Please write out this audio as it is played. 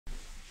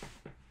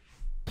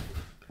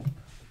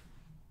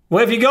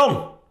Where have you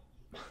gone?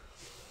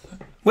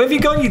 Where have you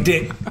gone, you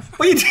dick?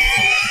 What are you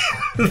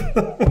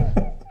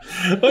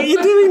What are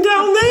you doing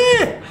down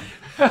there?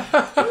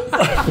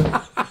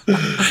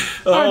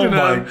 Oh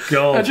my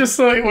God. I just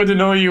thought it would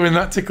annoy you and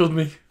that tickled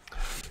me.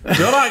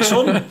 You all right,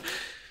 son?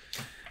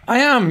 I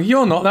am.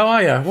 You're not though,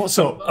 are you? What's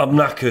up? I'm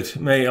knackered,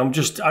 mate. I'm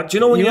just... do you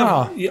know when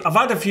I've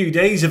had a few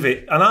days of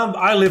it, and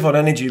I live on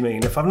energy,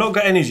 mate. If I've not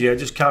got energy, I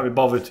just can't be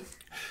bothered.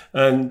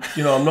 And,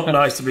 you know, I'm not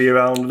nice to be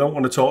around. I don't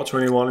want to talk to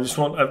anyone. I just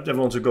want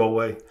everyone to go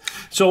away.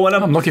 So when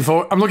I'm looking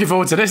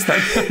forward to this then.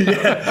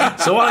 Yeah.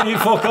 So why don't you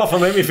fuck off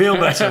and make me feel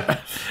better?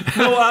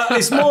 No,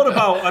 it's more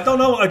about, I don't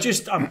know,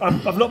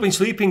 I've not been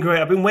sleeping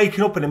great. I've been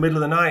waking up in the middle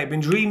of the night. I've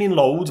been dreaming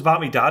loads about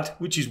my dad,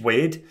 which is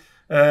weird.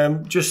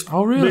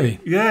 Oh, really?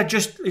 Yeah,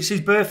 it's his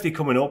birthday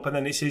coming up, and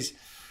then it's his...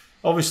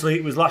 Obviously,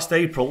 it was last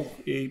April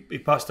he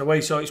passed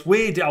away, so it's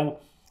weird how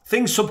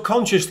things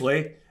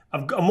subconsciously...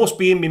 I must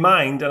be in my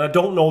mind, and I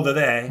don't know they're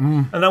there.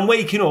 And I'm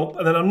waking up,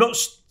 and then I'm not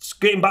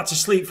getting back to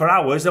sleep for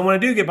hours. Then when I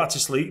do get back to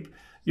sleep,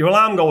 your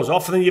alarm goes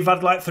off, and then you've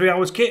had like 3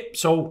 hours kip.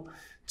 So,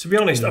 to be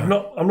honest, I'm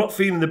not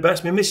feeling the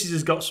best. My missus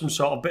has got some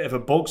sort of bit of a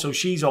bug, so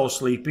she's all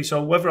sleepy.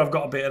 So whether I've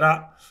got a bit of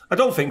that, I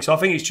don't think so. I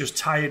think it's just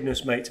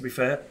tiredness, mate. To be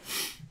fair.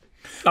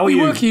 How are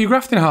you? You're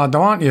grafting hard,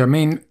 though, aren't you? I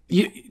mean,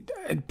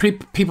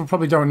 people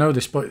probably don't know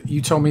this, but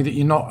you told me that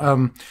you're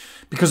not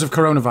because of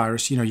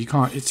coronavirus. You know, you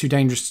can't. It's too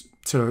dangerous.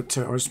 Or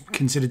it's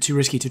considered too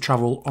risky to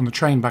travel on the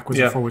train backwards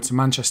and forwards to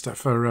Manchester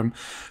for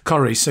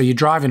Corrie. So you're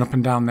driving up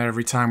and down there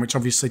every time, which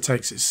obviously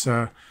takes its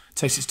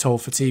toll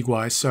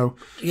fatigue-wise. So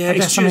yeah,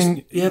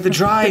 the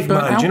drive,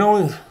 man. Do you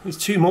know, it's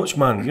too much,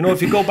 man. You know,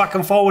 if you go back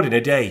and forward in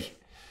a day,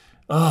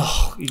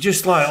 you're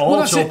just like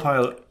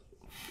autopilot.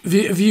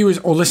 Viewers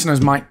or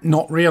listeners might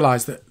not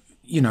realise that.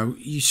 You know,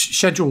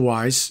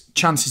 schedule-wise,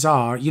 chances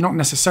are you're not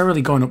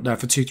necessarily going up there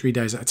for 2-3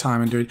 days at a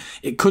time and doing.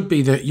 It could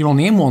be that you're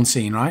only in one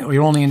scene, right, or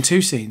you're only in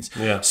two scenes.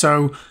 Yeah.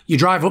 So you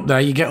drive up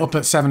there, you get up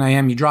at 7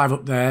 a.m, you drive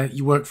up there,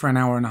 you work for an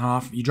hour and a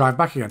half, you drive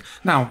back again.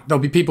 Now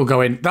there'll be people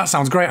going, "That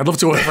sounds great. I'd love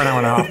to work for an hour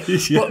and a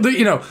half." Yeah.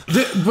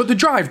 But the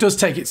drive does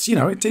take its. You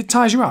know, it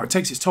tires you out. It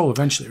takes its toll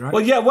eventually, right?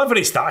 Well, yeah. Whether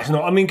it's that or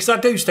not, I mean, because I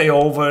do stay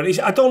over.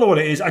 I don't know what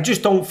it is. I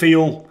just don't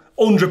feel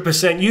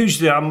 100%.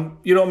 Usually,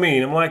 you know what I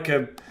mean. I'm like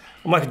a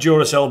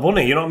Duracell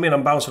bunny, you know what I mean?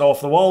 I'm bouncing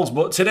off the walls.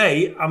 But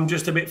today, I'm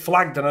just a bit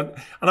flagged. And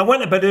I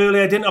went to bed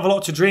early. I didn't have a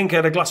lot to drink. I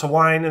had a glass of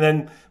wine and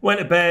then went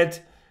to bed.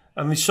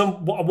 And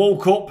I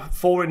woke up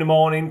 4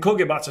 a.m, couldn't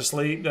get back to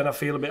sleep. Then I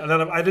feel a bit... And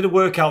then I did a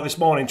workout this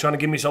morning trying to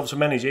give myself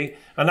some energy.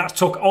 And that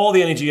took all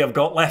the energy I've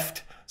got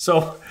left.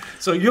 So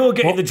you're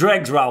getting the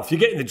dregs, Ralph. You're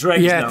getting the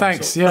dregs now. Yeah,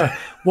 thanks. Yeah.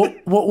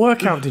 What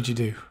workout did you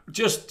do?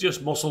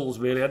 Just muscles,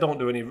 really. I didn't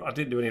do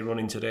any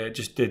running today. I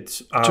just did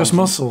arms. Just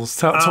muscles.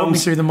 Talk me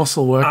through the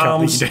muscle workout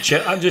arms, that you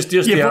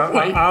did.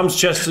 The arms,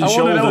 chest, and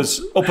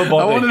shoulders, upper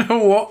body. I want to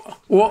know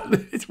what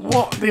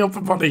the upper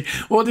body.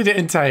 What did it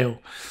entail?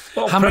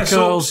 Well, hammer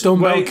curls,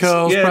 dumbbell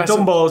curls. Yeah,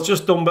 dumbbells.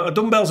 Just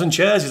dumbbells and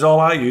chairs is all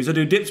I use. I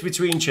do dips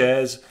between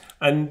chairs.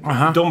 And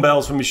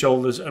dumbbells from my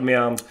shoulders and my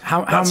arms.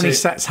 How many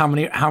sets? How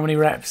many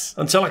reps?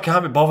 Until I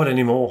can't be bothered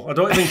anymore. I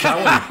don't even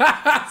count them.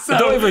 I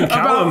don't even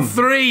count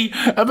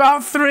them.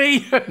 About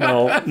three.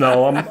 No,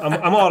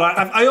 I'm all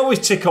right. I always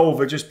tick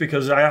over just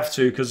because I have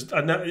to. Because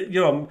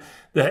the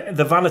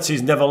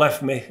vanity's never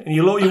left me. And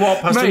you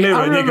walk past the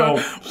mirror and you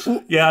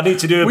go, "Yeah, I need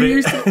to do a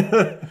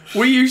bit."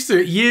 We used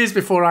to years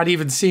before I'd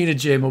even seen a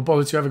gym or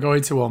bothered to ever go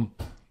into one.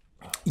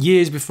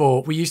 Years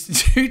before, we used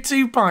to do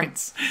 2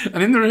 pints, and I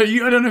don't know if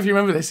you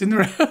remember this, in the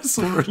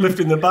rehearsal room,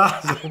 lifting the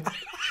bars.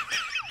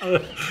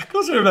 Of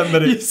course I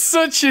remember it. You're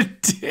such a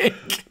dick.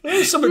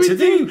 There's something to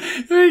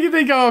do.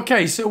 They go,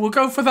 "Okay, so we'll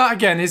go for that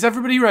again. Is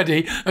everybody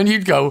ready?" And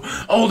you'd go,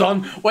 "Hold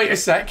on, wait a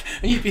sec,"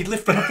 and you'd be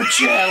lifting up a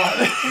chair like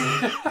this.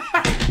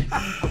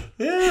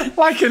 Yeah.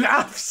 Like an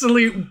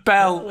absolute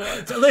bell.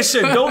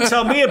 Listen, don't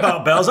tell me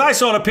about bells. I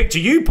saw a picture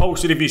you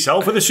posted of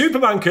yourself with a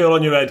Superman curl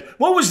on your head.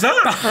 What was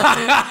that?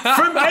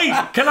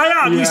 Can I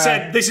add? You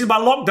said, "This is my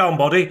lockdown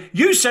body."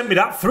 You sent me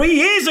that 3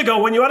 years ago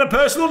when you had a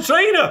personal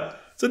trainer.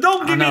 So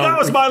don't give me that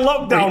as my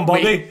lockdown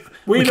body.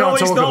 We know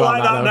it's not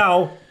like that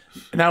now.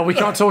 No, we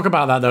can't talk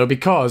about that though,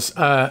 because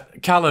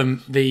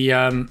Callum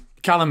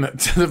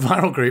to the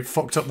viral group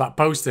fucked up that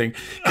posting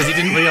because he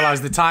didn't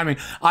realise the timing.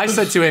 I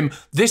said to him,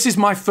 "This is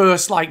my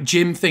first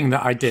gym thing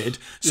that I did,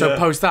 so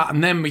post that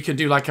and then we can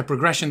do a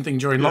progression thing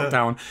during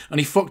lockdown." And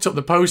he fucked up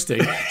the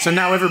posting, so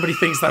now everybody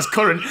thinks that's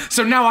current.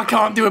 So now I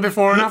can't do a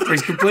before and after.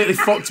 He's completely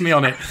fucked me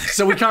on it.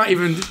 So we can't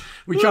even.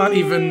 We have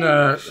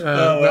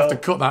to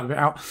cut that bit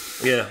out.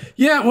 Yeah.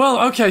 Yeah.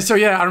 Well, okay. So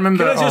I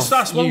remember. Can I just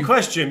ask one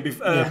question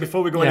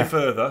before we go any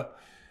further?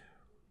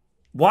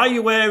 Why are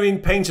you wearing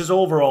painter's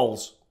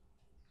overalls?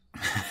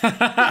 What,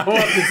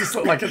 does this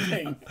look like a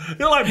thing?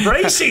 You're like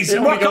braces.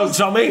 Rock on,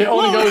 Tommy. It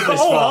only goes this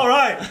far.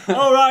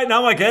 All right.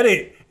 Now I get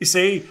it. You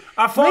see,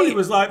 I thought it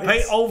was like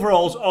paint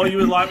overalls, or you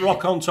were like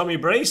rock on, Tommy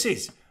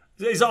braces.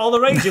 Is that all the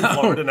rage in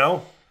Florida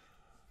now?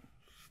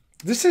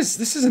 This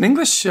is an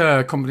English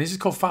company. This is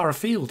called Far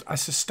Afield, a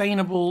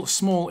sustainable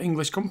small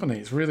English company.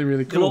 It's really,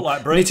 really cool. You look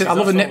like braces. I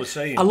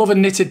love a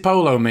knitted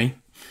polo, me.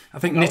 I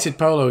think knitted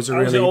polos are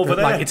How's really it over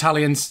like there?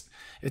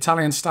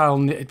 Italian style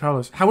knitted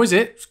polos. How is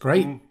it? It's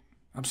great.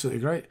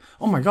 Absolutely great.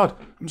 Oh my God.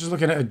 I'm just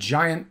looking at a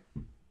giant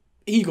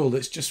eagle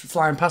that's just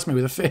flying past me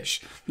with a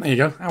fish. There you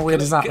go. How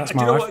weird is that? That's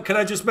my life. Can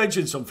I just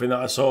mention something that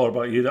I saw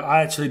about you that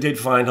I actually did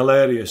find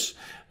hilarious?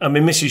 And my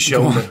missus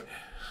showed me.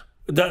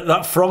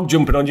 That frog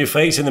jumping on your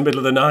face in the middle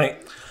of the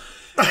night.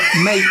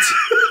 Mate,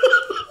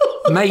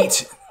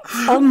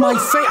 on my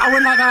face. I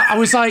went like that. I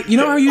was like, you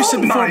know how you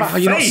said before about how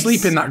you're not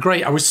sleeping that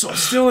great? I was sort of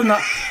still in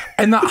that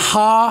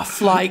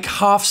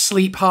half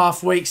sleep,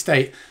 half wake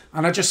state.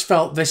 And I just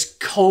felt this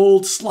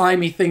cold,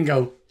 slimy thing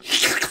go.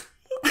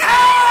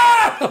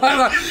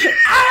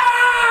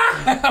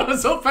 I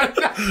was up and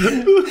down.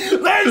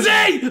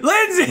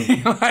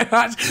 Lindsay! Like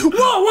that.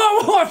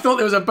 Whoa! I thought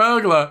there was a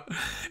burglar.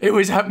 It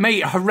was,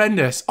 mate,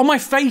 horrendous. On my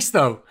face,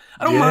 though.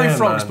 I don't mind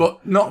frogs,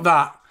 but not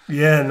that.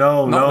 Yeah,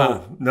 no.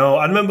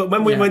 I remember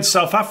when we went to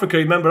South Africa,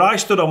 I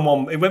stood on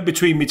one, it went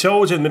between my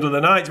toes in the middle of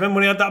the night. Remember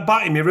when I had that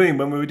bat in my room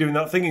when we were doing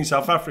that thing in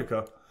South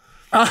Africa?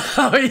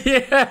 Oh,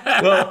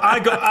 yeah. Well, I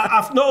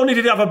not only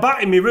did I have a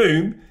bat in my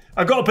room,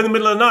 I got up in the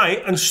middle of the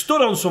night and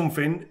stood on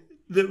something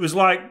that was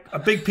like a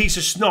big piece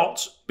of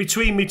snot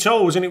between my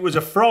toes, and it was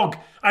a frog.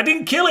 I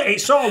didn't kill it.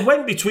 It sort of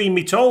went between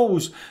my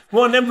toes.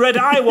 One of them red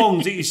eye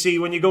ones that you see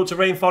when you go to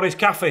Rainforest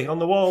Cafe on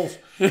the walls.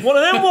 One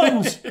of them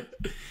ones.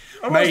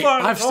 Mate,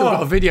 I've still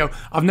got a video.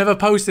 I've never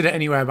posted it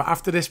anywhere, but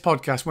after this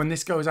podcast, when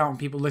this goes out and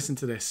people listen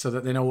to this so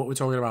that they know what we're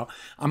talking about,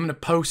 I'm going to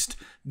post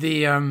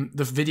the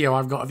video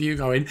I've got of you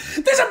going,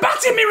 there's a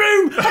bat in my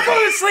room! I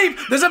can't sleep!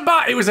 There's a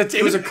bat! It was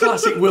a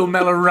classic Will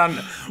Mellor rant,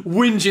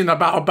 whinging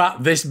about a bat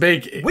this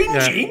big.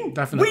 Whinging? Yeah,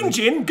 definitely.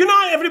 Whinging? Good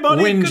night,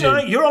 everybody. Whinging. Good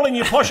night. You're all in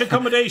your posh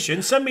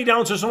accommodation. Send me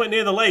down to something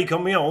near the lake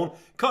on my own.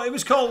 It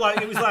was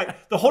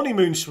like the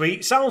honeymoon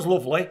suite. Sounds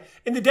lovely.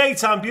 In the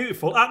daytime,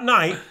 beautiful. At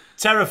night,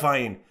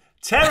 terrifying.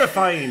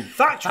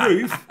 Thatch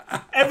roof.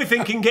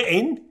 Everything can get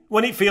in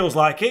when it feels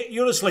like it.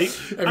 You're asleep.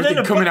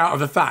 Everything coming out of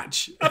the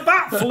thatch. A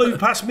bat flew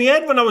past my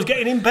head when I was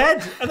getting in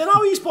bed. And then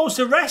how are you supposed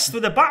to rest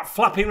with a bat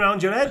flapping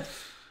around your head?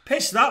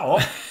 Piss that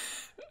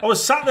off. I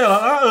was sat there like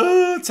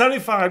that,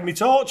 terrified. My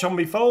torch on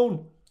my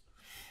phone.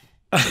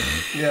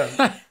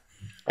 Yeah.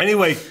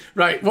 Anyway.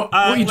 Right, what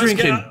are you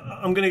drinking?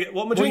 I'm going to get...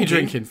 What am I drinking? What are you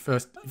drinking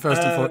first and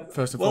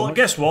foremost? Well,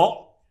 guess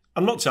what?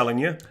 I'm not telling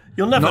you.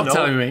 You'll never know. Not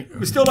telling me.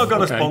 We've still not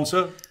got a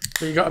sponsor.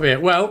 So you got to be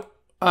it. Well,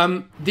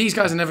 these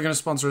guys are never going to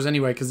sponsor us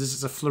anyway because this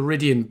is a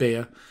Floridian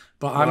beer.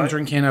 But I'm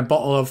drinking a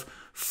bottle of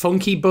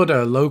Funky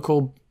Buddha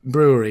local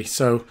brewery.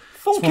 So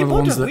Funky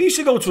Buddha. We used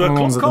to go to a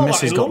club called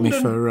that in got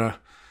London.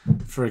 me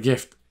for a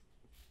gift.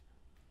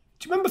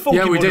 Do you remember Funky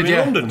Buddha in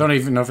London? I don't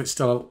even know if it's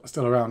still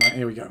around.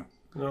 Here we go.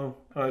 No,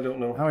 I don't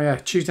know. Oh yeah,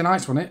 Tuesday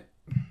nights, wasn't it?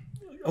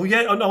 Oh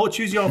yeah, I know.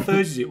 Tuesday or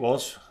Thursdays it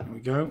was. There we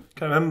go.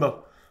 Can't remember.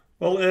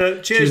 Well,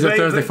 cheers, Tuesday, mate.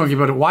 Thursday, Funky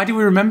Buddha. Why do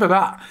we remember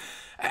that?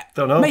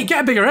 Don't know. Mate,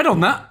 get a bigger head on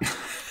that.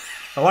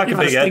 I like a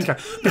big head.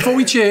 Before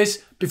we cheers.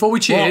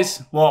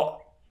 What?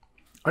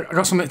 I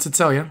got something to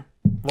tell you.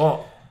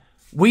 What?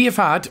 We have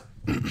had...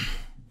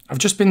 I've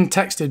just been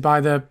texted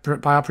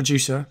by our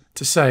producer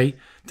to say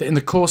that in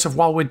the course of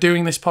while we're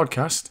doing this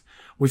podcast,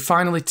 we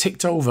finally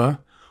ticked over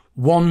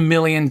 1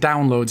 million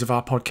downloads of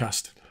our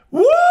podcast.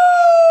 Woo!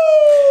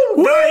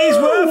 That is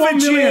worth a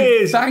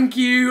cheers. Thank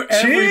you,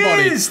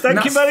 everybody. Cheers.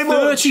 Thank you very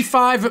much.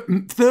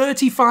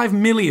 35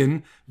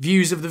 million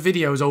views of the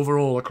videos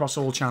overall across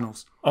all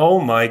channels. Oh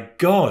my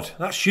God,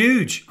 that's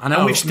huge. I know.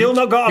 And we've still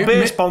not got a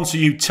beer sponsor,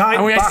 you tight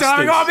and we bastards. still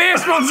haven't got a beer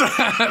sponsor,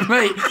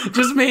 mate.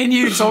 Just me and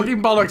you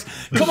talking bollocks.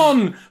 Come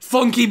on,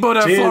 Funky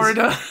Buddha, cheers.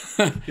 Florida.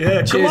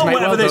 Yeah, cheers, come on, mate,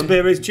 whatever this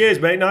beer is. Cheers,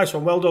 mate. Nice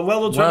one. Well done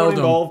to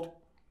everyone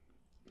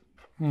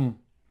involved.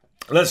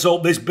 Let's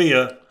hope this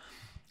beer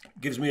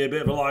gives me a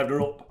bit of a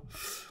livener up.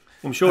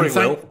 I'm sure it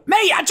will.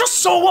 Mate, I just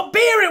saw what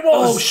beer it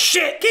was. Oh,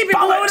 shit. Keep it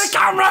below the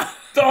camera.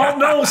 Oh,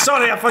 no,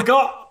 sorry, I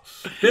forgot.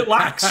 Bit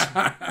lax.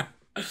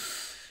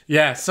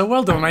 Yeah, so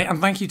well done, mate.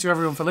 And thank you to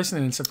everyone for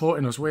listening and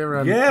supporting us.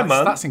 Man.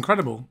 That's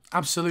incredible.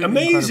 Absolutely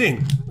amazing.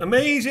 Incredible.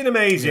 Amazing.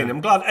 Yeah.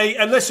 I'm glad. Hey,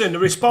 and listen, the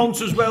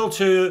response as well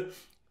to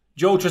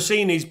Joe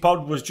Tracini's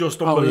pod was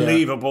just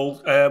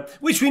unbelievable,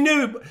 which we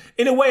knew,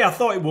 in a way I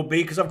thought it would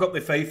be, because I've got my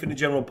faith in the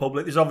general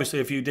public. There's obviously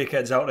a few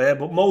dickheads out there,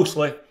 but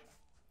mostly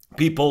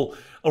people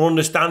are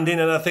understanding,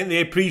 and I think they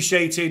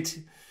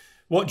appreciated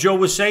what Joe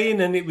was saying,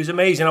 and it was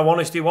amazing how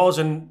honest he was,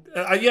 and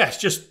I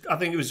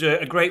think it was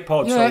a great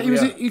pod. Yeah, so, he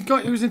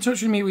was in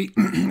touch with me. We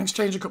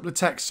exchanged a couple of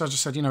texts. I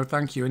just said,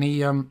 thank you, and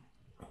he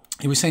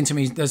was saying to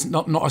me, "There's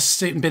not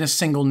been a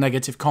single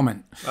negative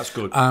comment." That's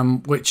good.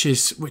 Which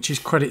is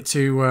credit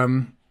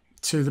to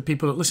the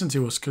people that listen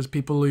to us, because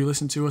people who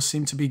listen to us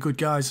seem to be good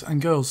guys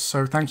and girls.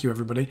 So thank you,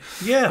 everybody.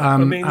 Yeah,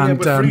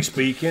 we're free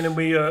speaking, and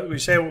we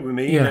say what we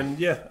mean, and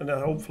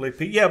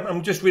hopefully,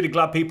 I'm just really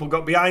glad people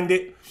got behind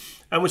it,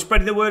 and we're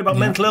spreading the word about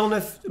mental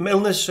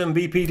illness and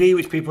BPD,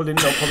 which people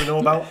probably know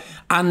about,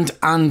 and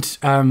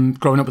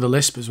growing up with a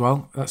lisp as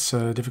well. That's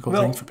a difficult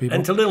thing for people.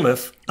 Mental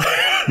illness.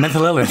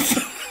 Mental illness.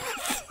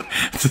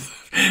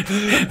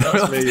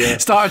 That's me, yeah.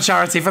 Start a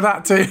charity for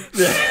that too.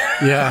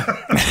 Yeah.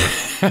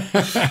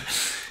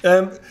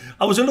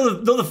 I was another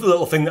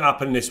little thing that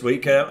happened this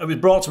week. It was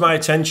brought to my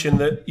attention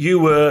that you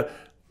were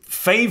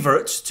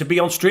favourites to be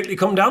on Strictly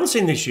Come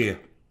Dancing this year.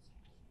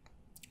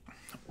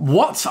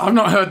 What? I've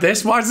not heard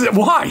this.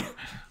 Why?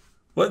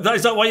 Well,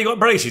 is that why you got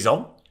braces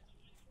on?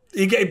 Are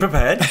you getting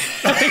prepared?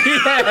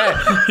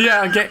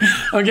 yeah.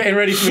 I'm getting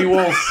ready for me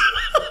waltz.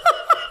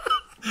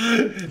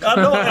 I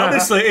know,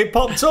 honestly, it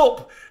popped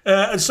up,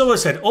 and someone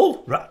said,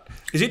 "Oh,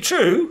 is it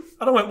true?"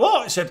 And I went,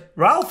 "What?" It said,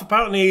 "Ralf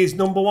apparently is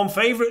number one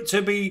favourite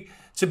to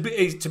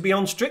be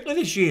on Strictly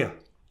this year."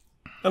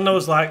 And I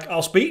was like,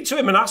 "I'll speak to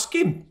him and ask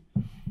him.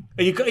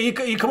 Are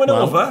you coming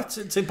over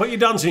to put your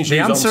dancing shoes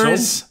on?" The answer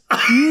is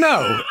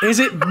no. Is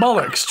it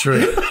bollocks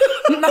true?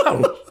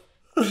 No.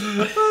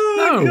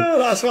 No, God,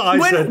 that's what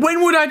I said.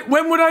 When would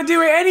I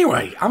do it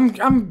anyway?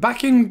 I'm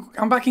back in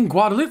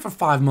Guadeloupe for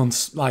 5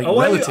 months. Like,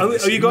 relatively.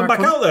 Are you going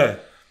back out there?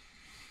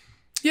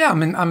 Yeah,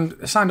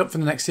 I'm signed up for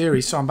the next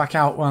series, so I'm back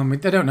out.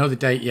 They don't know the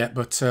date yet,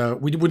 but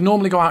we would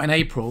normally go out in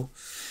April,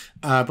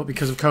 but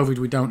because of COVID,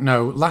 we don't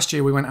know. Last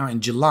year we went out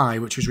in July,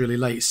 which was really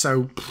late.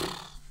 So,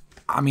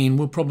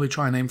 we'll probably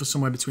try and aim for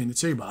somewhere between the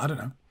two, but I don't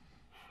know.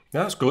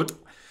 Yeah, that's good.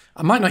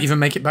 I might not even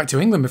make it back to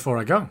England before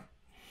I go.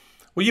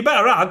 Well, you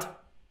better add.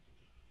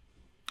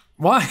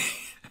 Why?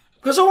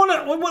 Because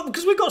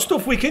because we've got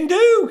stuff we can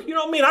do. You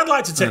know what I mean? I'd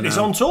like to take this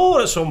on tour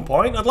at some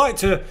point. I'd like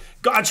to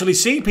actually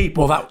see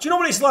people. Do you know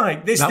what it's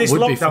like? This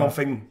lockdown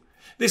thing.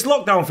 This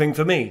lockdown thing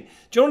for me.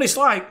 Do you know what it's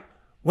like?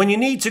 When you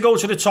need to go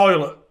to the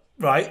toilet,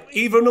 right?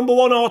 Either number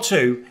one or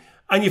two,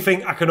 and you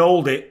think, I can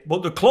hold it.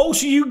 But the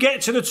closer you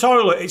get to the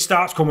toilet, it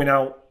starts coming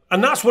out.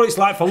 And that's what it's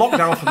like for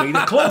lockdown for me.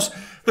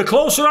 The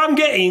closer I'm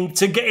getting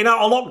to getting out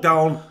of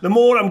lockdown, the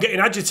more I'm getting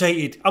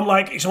agitated. I'm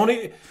like, they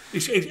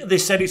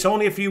said it's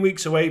only a few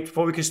weeks away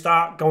before we can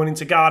start going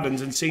into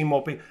gardens and seeing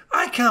more people.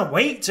 I can't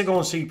wait to go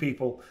and see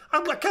people.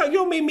 I'm like, you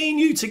know, me and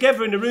you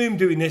together in the room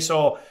doing this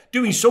or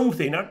doing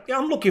something.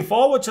 I'm looking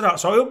forward to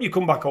that. So I hope you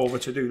come back over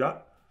to do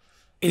that.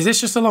 Is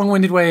this just a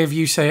long-winded way of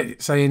you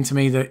saying to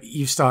me that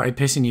you've started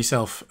pissing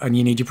yourself and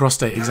you need your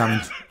prostate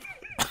examined?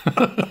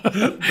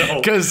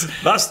 Because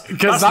that's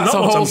a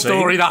whole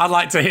story that I'd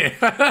like to hear.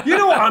 You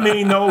know what I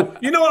mean, though.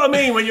 You know what I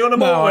mean when you're on a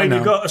motorway and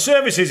you've got a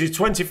services is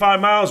 25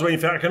 miles away. You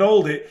think I can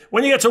hold it.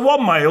 When you get to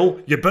 1 mile,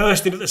 you're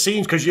bursting at the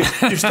seams because you've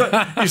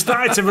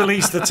started to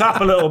release the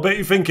tap a little bit.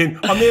 You're thinking,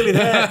 I'm nearly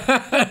there,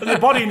 and the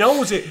body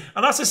knows it.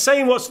 And that's the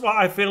same. What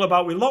I feel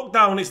about with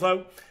lockdown. It's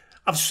like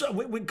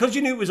because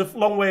you knew it was a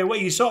long way away.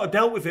 You sort of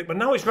dealt with it, but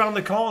now it's round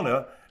the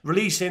corner,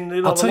 releasing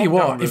the. I'll tell you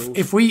what.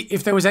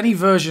 If there was any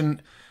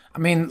version. I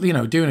mean, you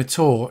know, doing a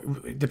tour,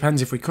 it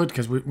depends if we could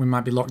because we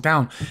might be locked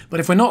down. But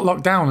if we're not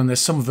locked down and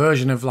there's some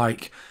version of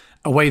like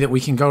a way that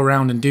we can go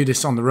around and do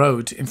this on the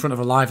road in front of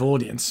a live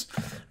audience,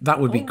 that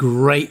would be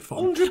great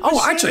fun. 100%.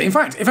 Oh, actually, in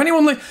fact, if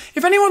anyone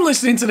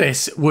listening to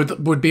this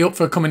would be up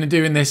for coming and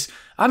doing this,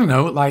 I don't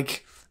know,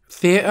 like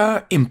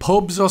theatre in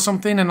pubs or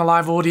something in a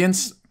live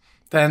audience,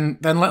 then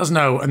let us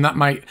know, and that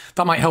might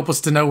help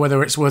us to know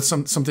whether it's worth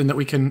something that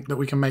we can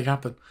make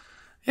happen.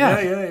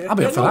 Yeah. I'll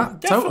be up for that.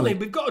 Definitely, totally.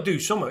 We've got to do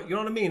something. You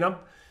know what I mean?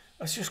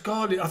 That's just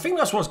God. I think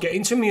that's what's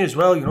getting to me as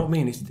well. You know what I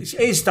mean? It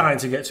is starting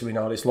to get to me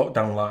now. This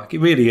lockdown, like it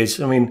really is.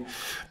 I mean,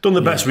 done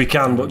the best we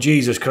can, but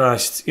Jesus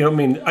Christ, you know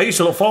what I mean? I used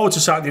to look forward to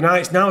Saturday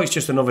nights. Now it's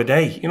just another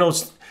day. You know,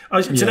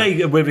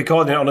 today we're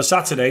recording it on a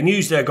Saturday, and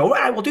usually I go,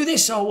 right, we'll do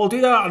this or we'll do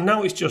that, and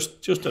now it's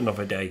just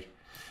another day.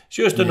 It's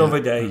just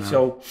another day.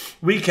 So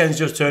weekends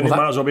just turn. It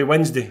might as well be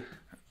Wednesday.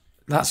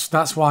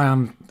 That's why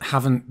I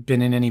haven't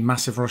been in any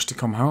massive rush to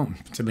come home,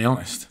 to be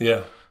honest.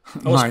 Yeah.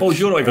 I suppose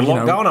you're not even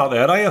locked down out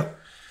there, are you?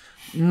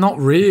 Not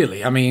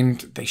really. I mean,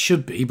 they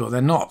should be, but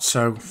they're not.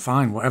 So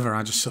fine, whatever.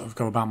 I just sort of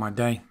go about my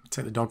day,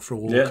 take the dog for a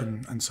walk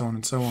and so on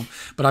and so on.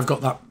 But I've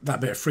got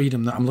that bit of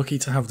freedom that I'm lucky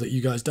to have that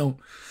you guys don't.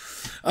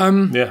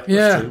 That's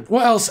true.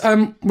 What else?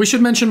 We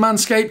should mention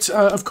Manscaped,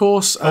 of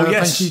course.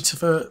 Yes. Thank you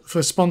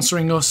for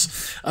sponsoring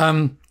us.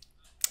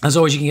 As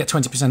always, you can get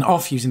 20%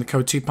 off using the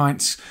code 2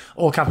 pints,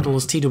 all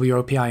capitals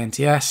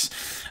TWOPINTS.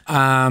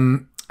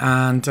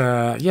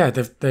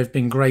 They've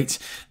been great.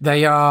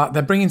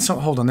 They're bringing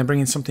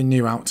something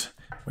new out,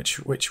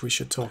 which we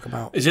should talk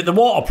about. Is it the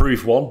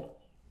waterproof one,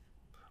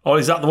 or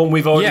is that the one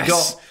we've already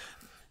got?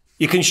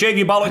 You can shave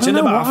your bollocks in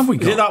the bath.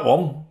 Is it that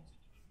one?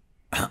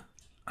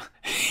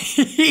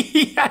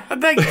 Yeah,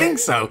 I think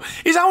so.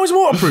 Is ours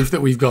waterproof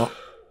that we've got?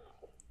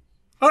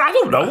 I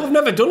don't know. I've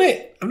never done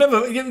it.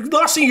 The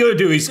last thing you're going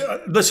to do is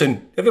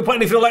listen. Have you put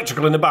anything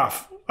electrical in the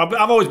bath?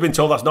 I've always been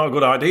told that's not a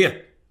good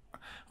idea.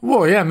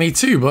 Well, yeah, me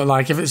too. But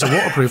like, if it's a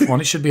waterproof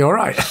one, it should be all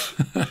right.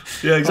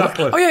 Yeah,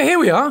 exactly. Oh yeah, here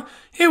we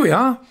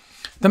are.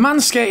 The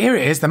Manscaped. Here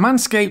it is. The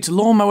Manscaped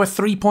Lawnmower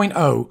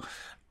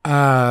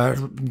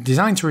 3.0,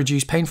 designed to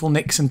reduce painful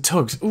nicks and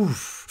tugs.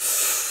 Oof.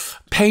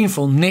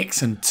 Painful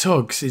nicks and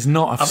tugs is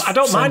not a I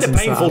don't mind a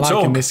painful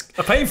tug.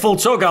 A painful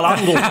tug I'll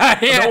handle.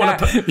 But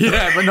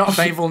not a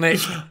painful nick.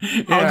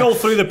 Yeah. I'll go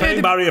through the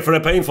pain barrier for a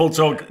painful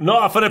tug,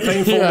 not for a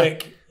painful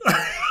nick.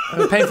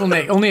 A painful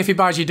nick, only if he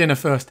buys you dinner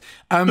first.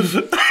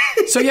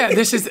 So yeah,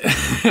 this is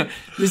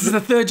this is the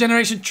 3rd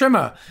generation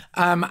trimmer,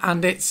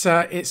 and it's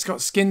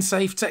got skin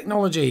safe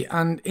technology,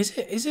 and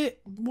is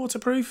it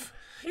waterproof?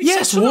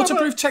 Yes,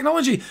 waterproof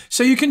technology,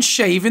 so you can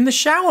shave in the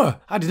shower.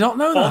 I did not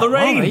know that. Or the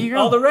rain, there you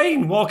go. or the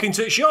rain, walk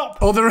into the shop.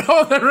 Or the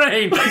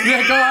rain.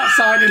 Yeah, go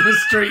outside in the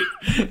street.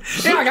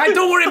 Yeah, guys,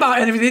 don't worry about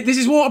anything. This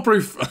is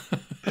waterproof.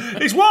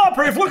 It's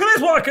waterproof. Look at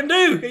this, what I can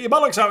do. Get your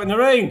bollocks out in the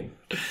rain.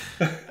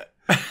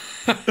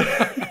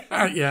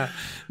 Yeah,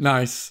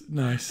 nice.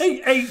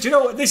 Hey, do you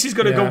know what? This is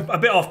going to go a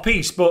bit off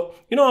piece, but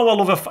you know how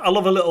I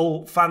love a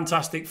little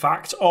fantastic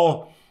fact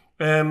or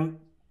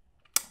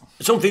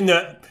something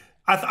that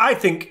I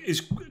think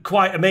is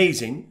quite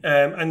amazing,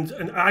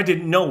 and I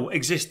didn't know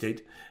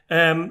existed.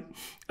 And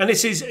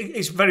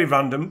it's very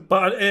random,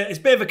 but it's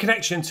a bit of a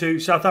connection to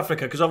South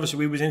Africa, because obviously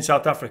we was in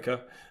South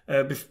Africa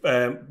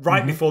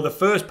before the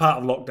first part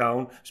of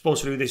lockdown.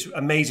 Supposed to do this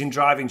amazing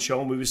driving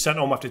show, and we were sent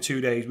home after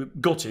 2 days. We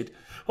gutted.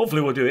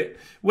 Hopefully we'll do it.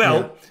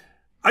 Well,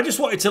 I just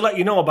wanted to let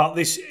you know about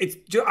this.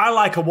 I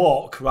like a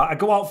walk, right? I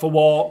go out for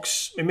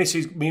walks. Me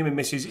and my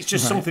missus. It's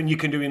just something you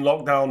can do in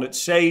lockdown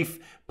that's safe.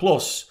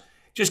 Plus,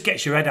 just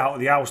gets your head out of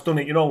the house, doesn't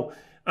it? You know.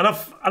 And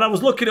I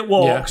was looking at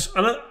walks,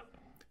 and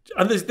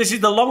this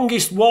is the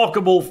longest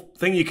walkable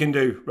thing you can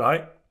do,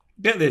 right?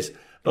 Get this.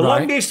 The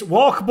longest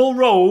walkable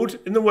road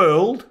in the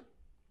world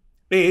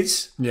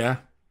is... Yeah.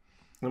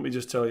 Let me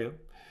just tell you.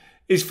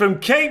 Is from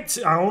Cape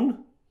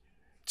Town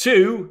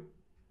to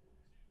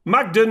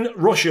Magdan,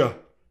 Russia,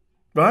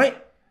 right?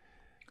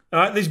 All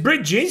right, there's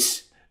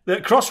bridges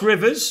that cross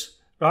rivers,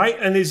 right?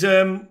 And there's...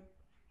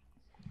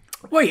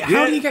 Wait,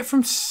 how do you get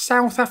from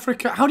South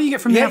Africa? How do you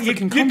get from the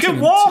African continent? You can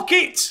walk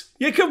it.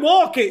 You can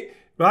walk it.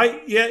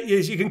 Right,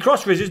 you can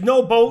cross rivers,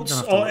 no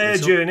boats or air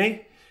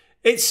journey.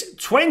 It's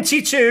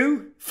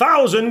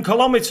 22,000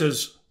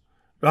 kilometres,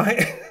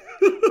 right?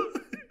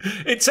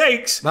 It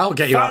takes... That'll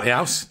get you out of the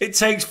house. It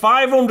takes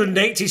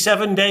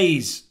 587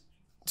 days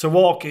to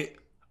walk it.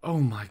 Oh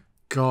my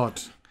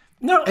God.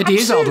 No, Eddie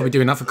Izzard will be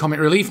doing that for Comic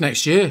Relief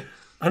next year.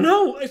 I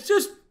know, it's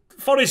just...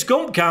 Forrest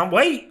Gump can't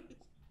wait.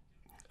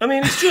 I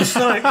mean, it's just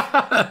like...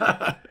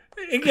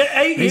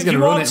 He's going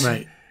to run it,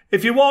 mate.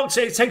 If you walk,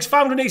 it takes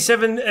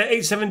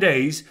 587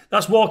 days.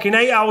 That's walking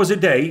 8 hours a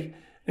day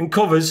and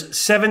covers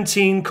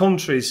 17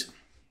 countries.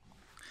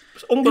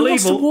 It's unbelievable. Who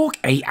wants to walk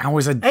 8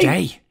 hours a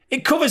day?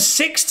 It covers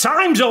 6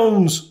 time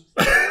zones.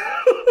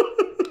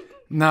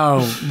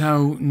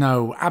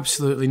 No,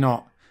 absolutely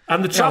not.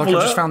 And the traveller...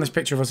 I just found this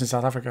picture of us in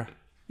South Africa.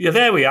 Yeah,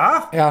 there we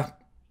are. Yeah.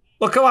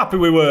 Look how happy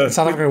we were.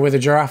 South Africa with a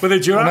giraffe. With a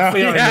giraffe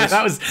behind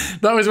us.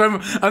 that was when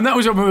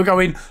we were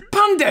going,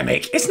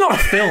 pandemic, it's not a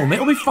film,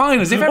 it'll be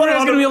fine, as if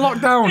everyone's going to be locked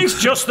down. It's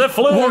just the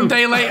flu. One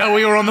day later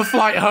we were on the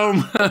flight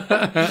home.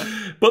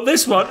 But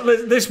this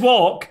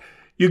walk,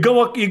 you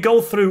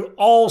go through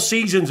all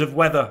seasons of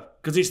weather,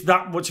 because it's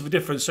that much of a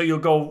difference. So you'll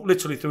go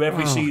literally through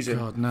every season.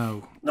 Oh God,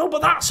 no. No,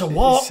 but that's a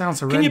walk. It sounds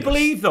horrendous. Can you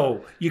believe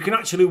though, you can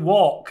actually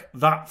walk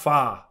that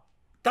far?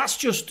 That's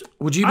just...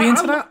 Would you be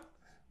into that?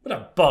 What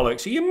a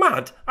bollocks. Are you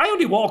mad? I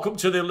only walk up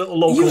to the little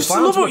local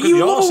farm to look at the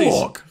love horses. A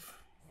walk.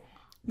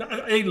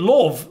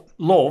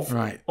 Love,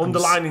 right,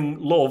 underlining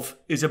love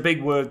is a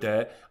big word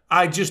there.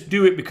 I just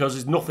do it because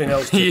there's nothing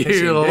else to piss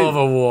You love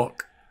a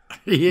walk.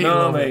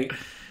 No, mate.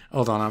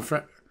 Hold on,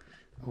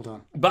 Hold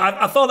on. But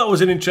I thought that was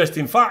an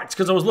interesting fact,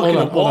 because I was looking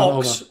at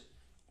walks.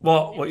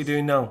 What are you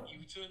doing now?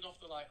 You turned off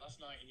the light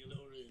last night in your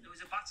little room. There was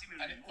a batty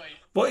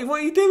moving. What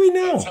are you doing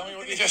now? Tell me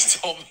what you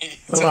just told me.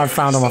 That's what I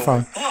found on my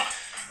phone. What?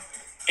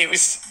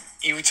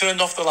 You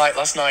turned off the light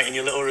last night in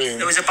your little room.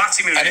 There was a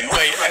batty moving.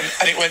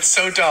 And it went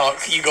so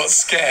dark, you got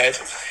scared.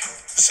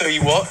 So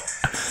you what?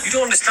 You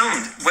don't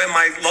understand where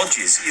my lodge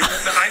is.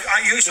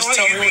 Just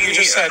tell me what you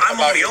just said I'm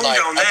on about my your own night.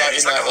 down there.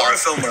 It's like a horror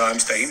film where I'm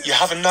staying. You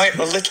have a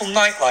little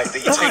night light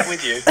that you take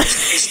with you.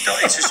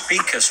 It's a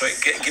speaker, so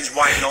it gives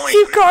white noise.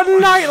 You've got a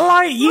night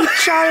light, you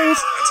child.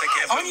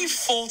 Aren't you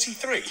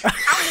 43?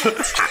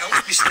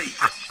 Help me sleep.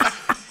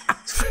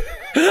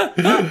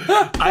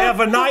 I have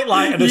a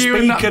nightlight and a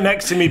speaker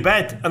next to my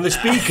bed, and the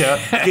speaker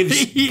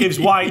gives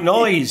white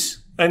noise,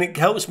 and it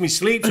helps me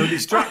sleep, so it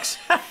distracts.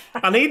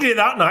 I needed it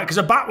that night because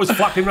a bat was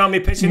flapping around me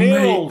pissing ear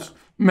holes.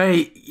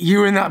 Mate,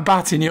 you and that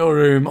bat in your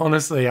room,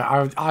 honestly,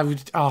 I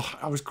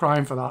was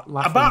crying for that.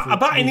 A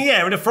bat in the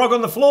air and a frog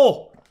on the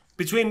floor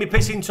between me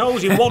pissing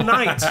toes in one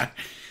night.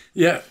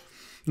 Yeah.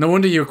 No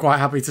wonder you were quite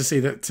happy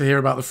to hear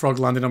about the frog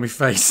landing on my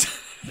face.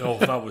 Oh,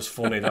 that was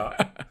funny,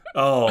 that.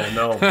 Oh,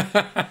 no.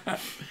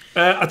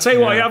 I'll tell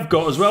you what I have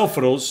got as well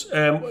for us,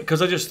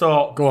 because I just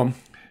thought... Go on.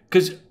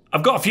 Because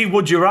I've got a few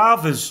Would You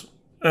Rathers,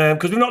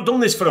 because we've not done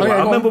this for a while.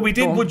 I remember we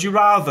did Would You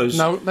Rathers.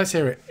 No, let's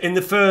hear it. In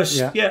the first...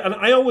 Yeah, and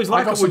I always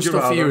like a Would You Rather. I've got some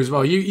stuff for you as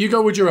well. You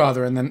go Would You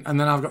Rather, and then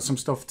I've got some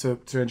stuff to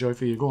enjoy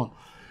for you. Go on.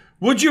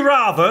 Would you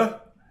rather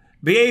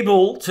be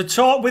able to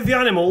talk with the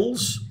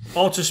animals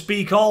or to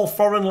speak all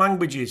foreign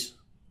languages?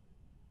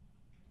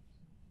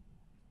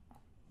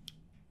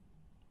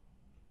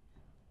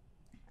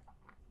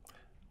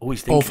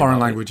 All foreign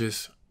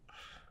languages.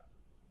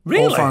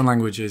 Really? All foreign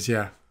languages,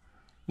 yeah.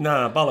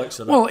 Nah, bollocks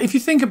to that. Well, if you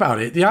think about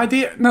it, the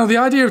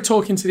idea of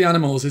talking to the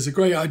animals is a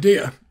great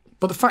idea.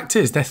 But the fact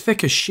is, they're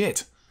thick as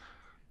shit.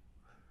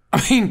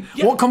 I mean,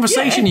 what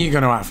conversation are you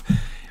going to have?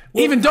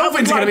 Well, even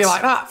dolphins are going to be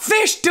like that.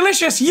 Fish,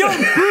 delicious, yum,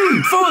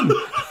 fun.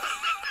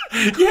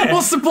 Yeah.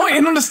 What's the point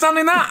in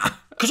understanding that?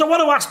 Because I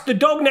want to ask the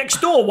dog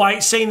next door why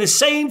it's saying the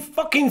same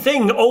fucking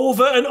thing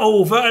over and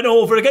over and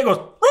over again. It goes,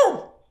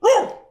 roar,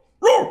 roar,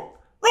 roar.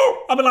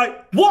 I'll be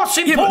like, what's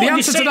important? The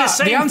answer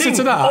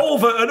to that,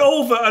 over and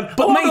over and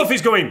but I don't know if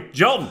he's going,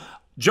 John.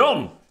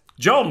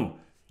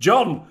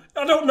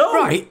 I don't know.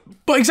 Right,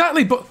 but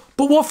exactly. But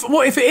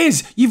what if it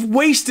is? You've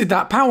wasted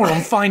that power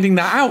on finding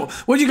that out.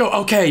 Where do you go?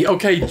 Okay,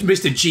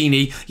 Mr.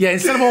 Genie. Yeah,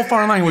 instead of all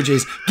foreign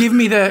languages, give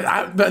me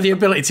the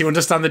ability to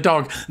understand the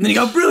dog. And then you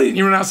go, brilliant.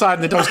 You run outside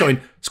and the dog's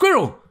going,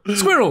 squirrel,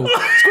 squirrel,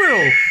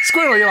 squirrel,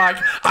 squirrel. You're like,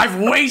 I've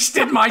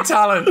wasted my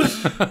talent.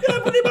 Yeah,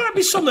 but there might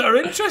be some that are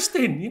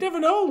interesting. You never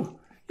know.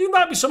 There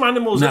might be some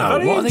animals that are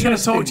very what are they going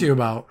to interesting. talk to you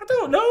about? I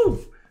don't know.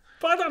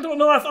 But I don't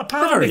know.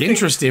 They're very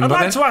interesting. I'd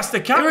like to ask the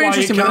cat they're why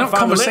interesting, you but can't they're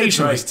not find the litter tray.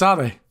 conversationalists, are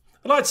they?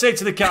 I'd like to say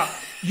to the cat,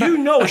 you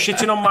know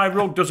shitting on my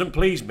rug doesn't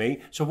please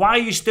me, so why are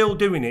you still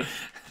doing it?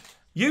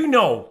 You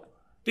know.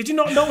 Did you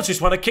not notice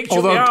when I kicked you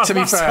in the arse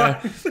last time?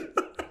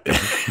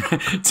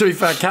 To be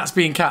fair, cats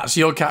being cats,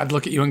 your cat would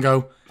look at you and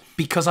go,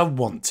 because I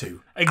want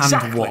to.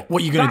 Exactly. And what?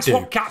 What are you going to do?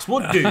 That's what cats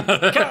would do.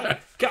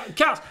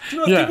 Cats. Do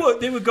you know,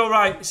 they would go,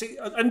 right, see,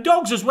 and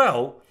dogs as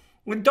well.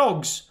 With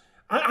dogs,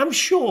 I'm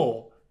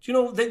sure, you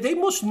know, they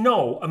must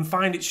know and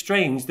find it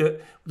strange that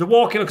they're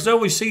walking, because I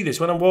always see this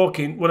when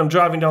I'm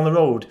driving down the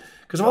road,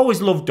 because I've always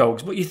loved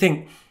dogs, but you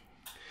think,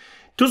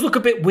 it does look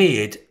a bit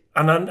weird,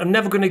 and I'm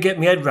never going to get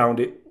my head around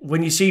it,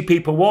 when you see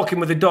people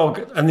walking with a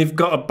dog and they've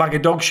got a bag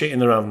of dog shit in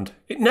their hand.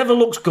 It never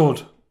looks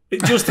good.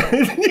 It just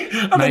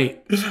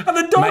mate,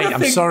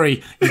 I'm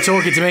sorry. You're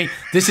talking to me.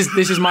 This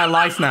is my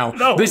life now.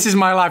 No. This is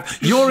my life.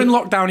 You're in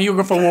lockdown and you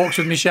go for walks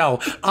with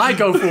Michelle. I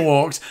go for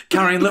walks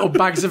carrying little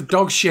bags of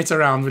dog shit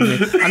around with me.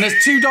 And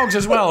there's two dogs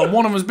as well, and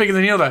one of them's bigger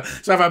than the other.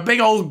 So I have a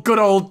big old good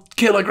old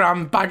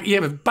kilogram bag,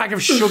 bag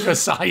of sugar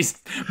sized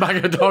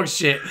bag of dog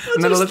shit,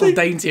 and then a little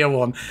daintier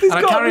one. And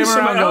I carry them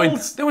around going,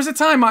 there was a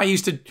time I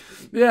used to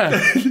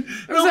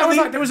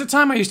there was a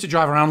time I used to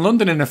drive around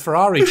London in a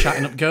Ferrari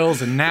chatting up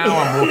girls, and now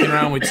I'm walking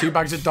around with 2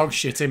 bags of dog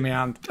shit in my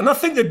hand. And I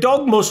think the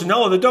dog must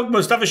know. The dog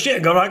must have a shit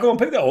and go, right, go on,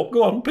 pick that up.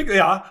 Go on, pick that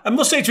up. And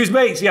must say to his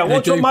mates, yeah,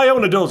 watch what my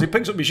owner does. He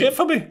picks up my shit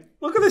for me.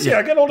 Look at this,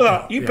 get hold of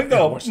that. You pick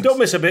that up. Don't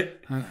miss a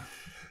bit.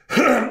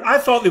 I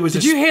thought there was.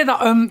 Did you hear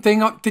that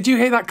thing? Did you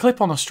hear that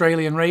clip on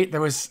Australian radio? There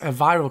was a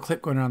viral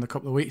clip going around a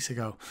couple of weeks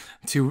ago.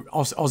 2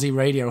 Aussie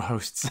radio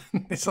hosts.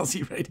 This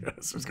Aussie radio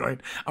host was going,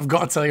 "I've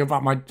got to tell you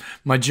about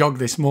my jog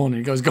this morning."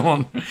 He goes, "Go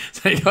on."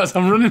 So he goes,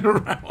 "I'm running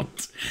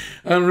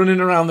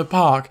around the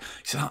park."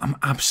 He said, "I'm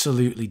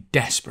absolutely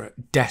desperate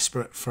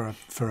for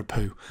a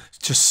poo. It's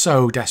just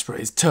so desperate.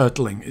 It's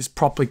turtling. It's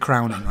properly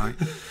crowning, right?"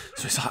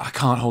 So he's like, "I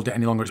can't hold it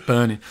any longer. It's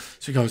burning."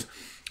 So he goes,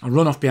 "I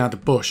run off behind the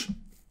bush."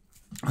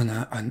 And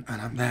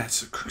I'm there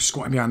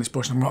squatting behind this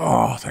bush, and I'm like,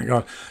 oh, thank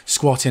God,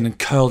 squatting and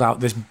curled out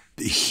this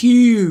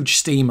huge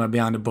steamer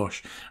behind a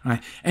bush.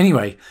 Right.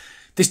 Anyway,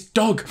 this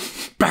dog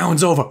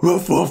bounds over,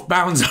 ruff, ruff,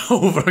 bounds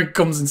over and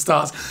comes and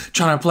starts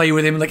trying to play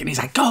with him, and he's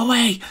like, go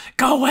away.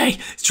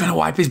 He's trying to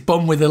wipe his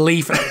bum with a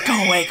leaf, and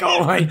go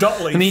away.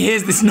 And he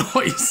hears this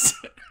noise.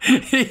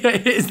 He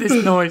hears this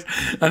noise,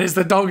 and it's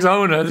the dog's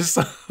owner, this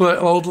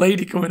little old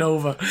lady coming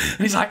over, and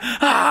he's like,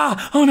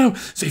 oh no.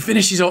 So he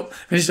finishes up,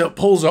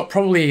 pulls up.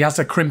 Probably he has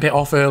to crimp it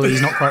off early.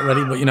 He's not quite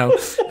ready, but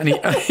and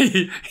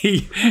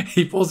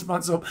he pulls his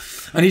pants up,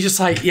 and he's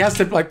just like, he has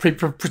to like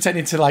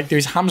pretending to like do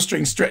his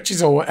hamstring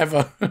stretches or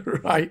whatever,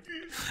 right?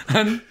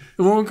 And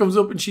the woman comes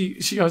up and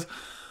she goes,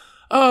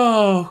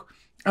 oh,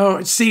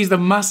 sees the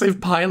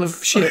massive pile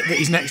of shit that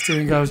he's next to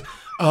and goes,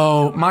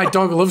 oh, my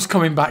dog loves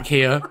coming back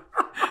here.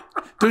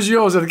 Does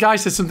yours? And the guy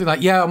says something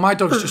like, yeah, my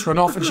dog's just run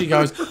off. And she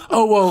goes,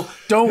 oh, well,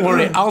 don't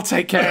worry, I'll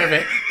take care of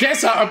it.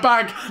 Gets out a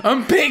bag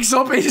and picks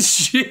up his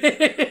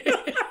shit.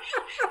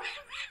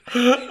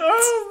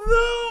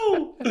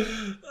 Oh, no.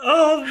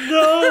 Oh,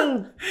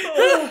 no.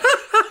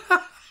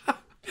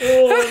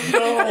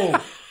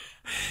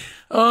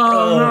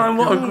 Oh, man,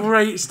 what a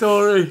great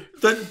story.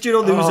 Do you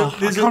know,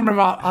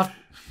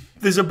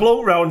 there's a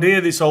bloke round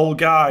here, this old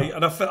guy,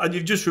 and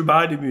you've just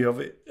reminded me of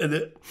it.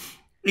 And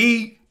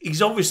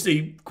he's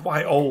obviously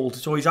quite old,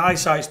 so his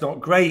eyesight's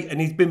not great,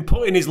 and he's been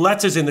putting his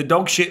letters in the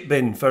dog shit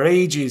bin for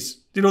ages.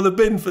 Do you know the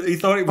bin? He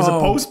thought it was a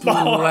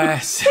postmark.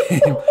 Bless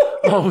him.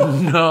 Oh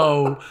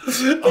no!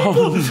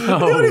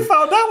 They only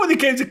found out when they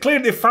came to clear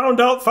it. They found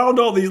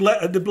all these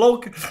letters. The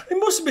bloke, he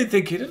must have been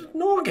thinking,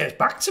 no one gets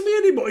back to me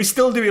anymore. He's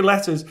still doing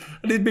letters,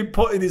 and he'd been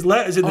putting his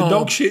letters in the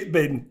dog shit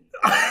bin.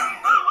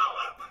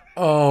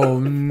 Oh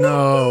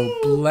no!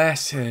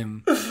 Bless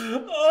him.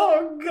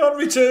 Oh God!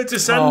 Return to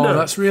sender. Oh,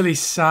 that's really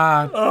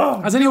sad.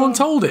 Has anyone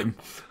told him?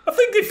 I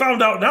think they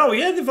found out now.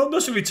 Yeah, they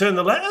must have returned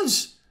the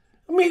letters.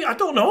 I mean, I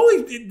don't know.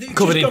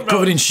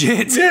 Covered in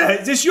shit. Yeah,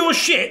 is this your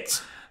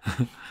shit?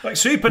 Like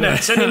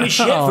Supernet sending me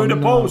shit through the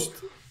post.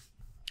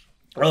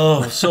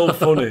 Oh, so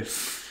funny.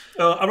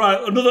 All right,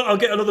 I'll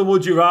get another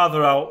would you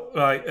rather out.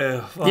 Right.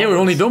 Yeah, we've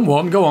only done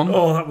one. Go on.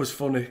 Oh, that was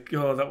funny.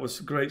 Oh, that was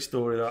a great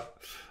story. That.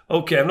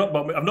 Okay, I've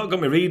not got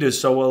my readers,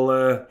 so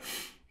we'll.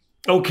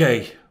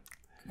 Okay.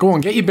 Go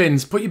on, get your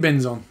bins. Put your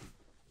bins on.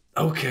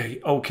 Okay.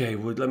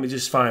 Wood. Let me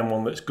just find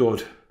one that's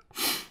good.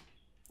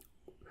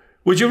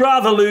 Would you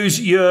rather lose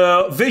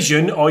your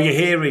vision or your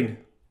hearing?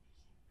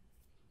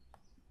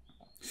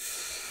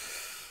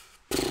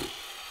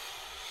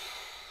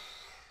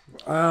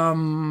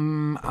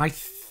 I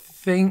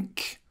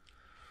think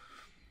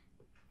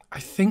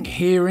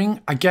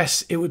hearing. I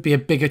guess it would be a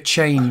bigger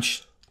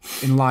change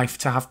in life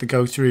to have to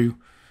go through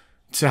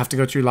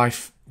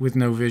life with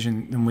no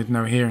vision than with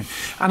no hearing.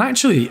 And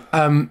actually,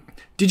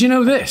 did you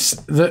know this?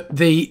 That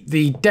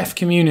the deaf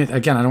community,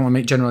 again, I don't want to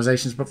make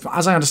generalizations, but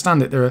as I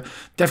understand it, there are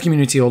deaf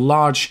community or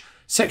large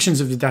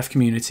sections of the deaf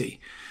community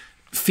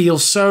feel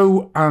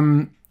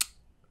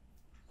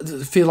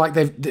like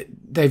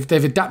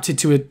they've adapted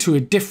to a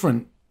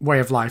different way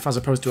of life as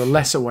opposed to a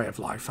lesser way of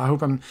life. I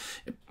hope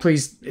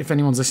please, if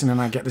anyone's listening and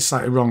I get this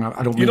slightly wrong,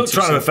 I don't. You're not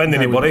trying to offend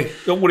anybody.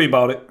 Don't worry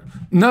about it.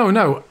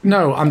 No.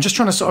 I'm just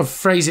trying to sort of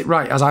phrase it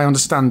right as I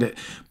understand it.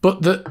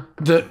 But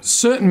that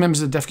certain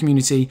members of the deaf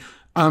community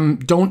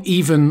don't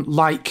even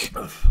like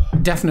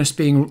deafness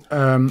being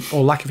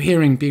or lack of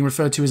hearing being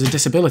referred to as a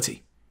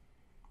disability.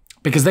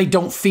 Because they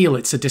don't feel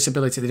it's a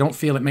disability. They don't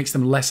feel it makes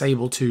them less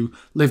able to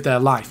live their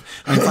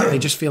life. And in fact, they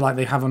just feel like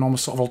they have an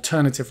almost sort of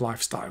alternative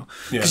lifestyle.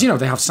 Because,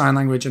 they have sign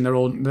language and they're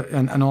all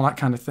and all that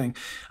kind of thing.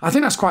 I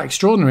think that's quite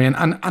extraordinary.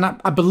 And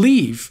I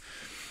believe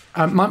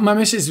my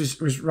missus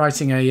was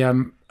writing a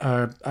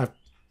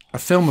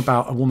film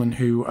about a woman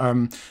who,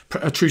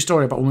 a true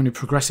story about a woman who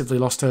progressively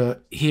lost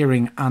her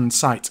hearing and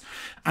sight.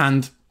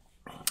 And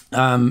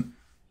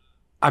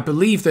I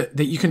believe that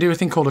you can do a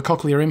thing called a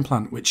cochlear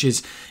implant, which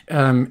is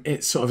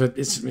it's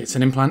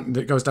an implant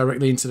that goes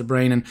directly into the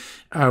brain, and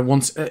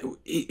once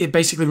it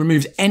basically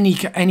removes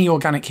any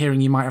organic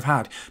hearing you might have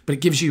had, but it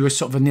gives you a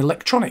sort of an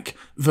electronic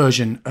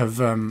version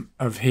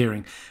of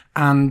hearing.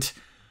 And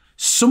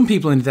some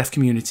people in the deaf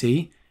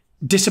community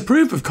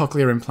disapprove of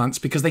cochlear implants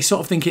because they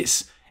sort of think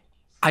it's,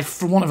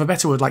 for want of a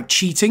better word, like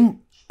cheating.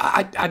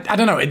 I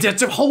don't know.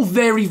 It's a whole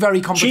very,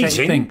 very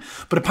complicated thing.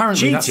 But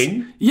apparently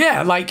cheating?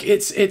 Yeah, like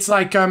it's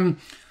like I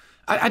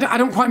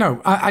don't quite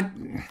know.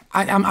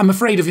 I'm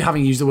afraid of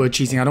having used the word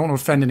cheating. I don't want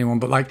to offend anyone,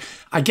 but like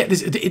I get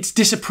this. It's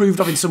disapproved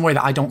of in some way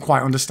that I don't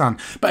quite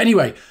understand. But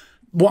anyway,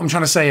 what I'm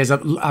trying to say is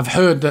that I've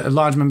heard that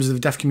large members of the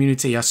deaf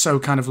community are so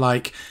kind of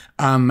like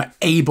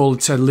able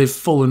to live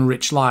full and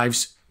rich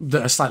lives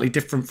that are slightly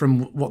different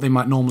from what they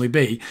might normally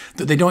be,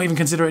 that they don't even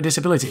consider it a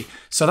disability.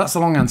 So that's the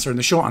long answer, and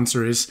the short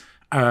answer is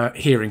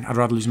hearing. I'd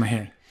rather lose my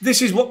hearing.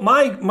 This is what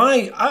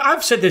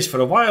I've said this for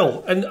a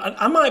while, and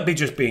I might be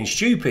just being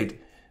stupid,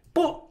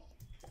 but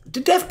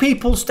do deaf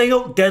people stay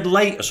up dead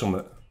late or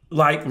something?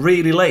 Like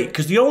really late?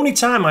 Because the only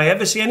time I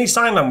ever see any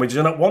sign language is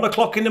at 1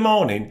 o'clock in the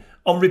morning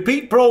on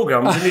repeat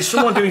programmes, and there's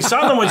someone doing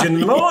sign language in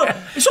the morning.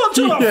 It's not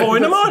until about 4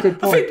 in the morning.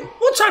 I think,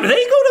 what time do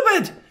they go to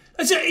bed?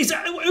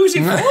 Who's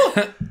it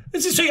for?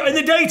 In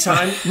the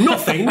daytime,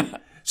 nothing.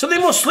 So they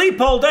must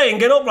sleep all day and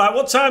get up,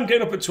 what time?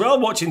 Getting up at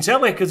 12 watching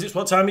telly because it's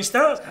what time it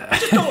starts. I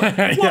just don't.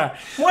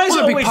 Why is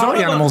it always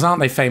party animals, aren't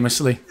they,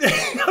 famously?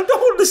 I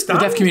don't understand.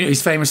 The deaf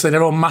community's famously,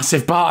 they're all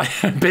massive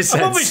business.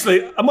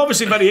 I'm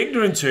obviously very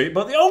ignorant to it,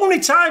 but the only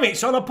time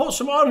it's on, I put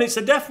some on, it's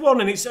a deaf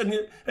one, and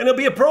it'll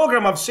be a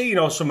programme I've seen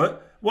or something,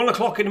 1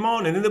 o'clock in the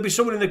morning, and there'll be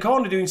someone in the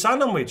corner doing sign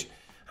language.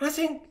 And I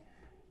think,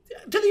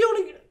 do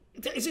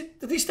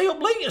they stay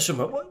up late or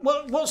something?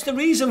 What's the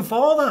reason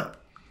for that?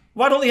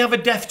 Why don't they have a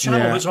deaf channel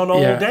that's on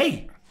all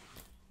day?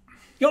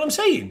 You know what I'm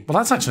saying? Well,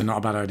 that's actually not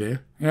a bad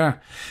idea. Yeah.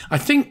 I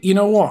think, you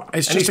know what?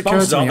 It's just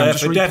occurred to me. I'm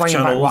just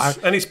replaying back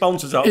any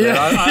sponsors out there?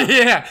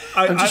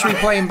 I'm just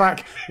replaying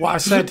back what I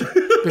said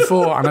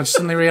before, and I just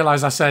suddenly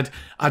realised I said,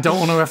 I don't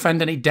want to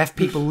offend any deaf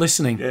people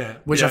listening,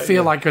 which I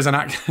feel like as an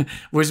act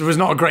was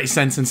not a great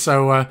sentence,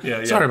 so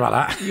sorry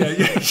about that.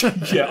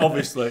 Yeah,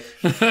 obviously.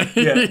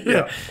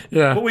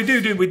 Yeah. But we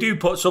do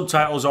put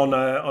subtitles on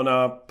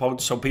our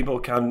pod so people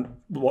can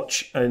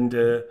watch and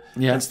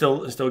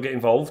still get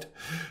involved.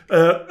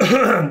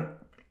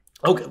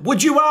 Okay.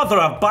 Would you rather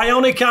have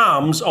bionic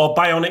arms or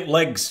bionic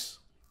legs?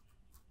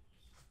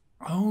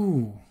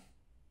 Oh.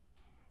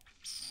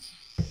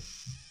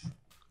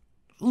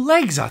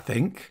 Legs, I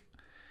think.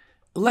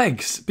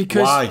 Legs.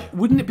 Because why?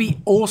 Wouldn't it be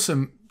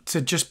awesome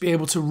to just be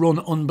able to run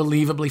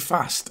unbelievably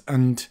fast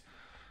and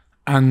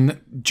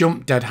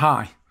jump dead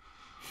high?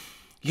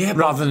 Yeah,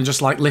 rather than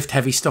just like lift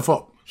heavy stuff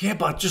up. Yeah,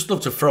 but I'd just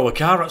love to throw a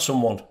car at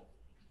someone.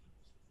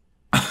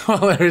 Well,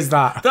 there is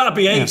that. That'd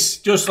be ace.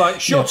 Yeah. Just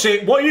like, shut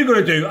it. What are you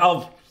going to do?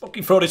 I'll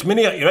fucking throw this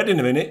mini at your head in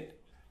a minute.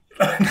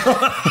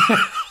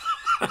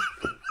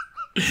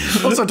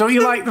 Also, don't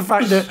you like the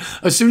fact that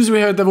as soon as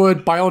we heard the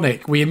word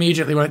bionic, we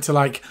immediately went to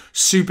like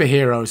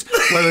superheroes,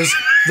 whereas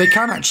they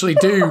can actually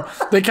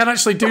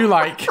do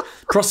like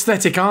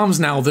prosthetic arms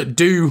now that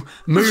do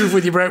move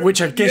with your brain,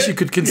 which I guess you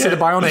could consider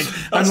bionic.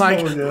 And like,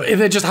 if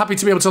they're just happy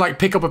to be able to like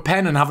pick up a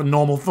pen and have a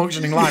normal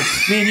functioning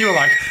life. Me and you are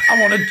like, I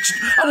want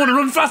to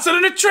run faster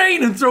than a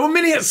train and throw a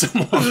mini at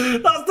someone.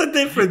 That's the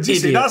difference. You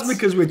see, that's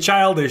because we're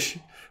childish.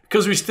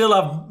 Because we still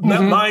have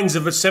minds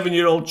of a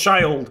 7-year-old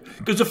child.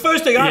 Because the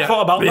first thing I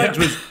thought about legs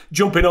was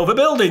jumping over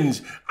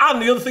buildings. And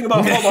the other thing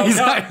about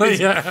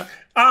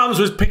arms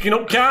was picking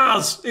up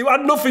cars. It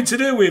had nothing to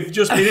do with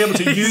just being able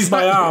to use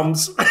my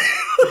arms.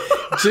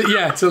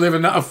 to live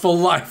a full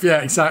life.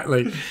 Yeah,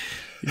 exactly.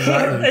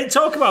 Hey,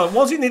 talk about,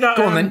 wasn't it that...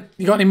 Go on then.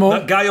 You got any more?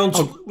 That guy on...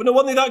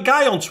 wasn't it that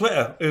guy on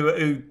Twitter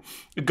who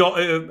got...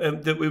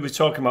 that we were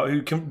talking about,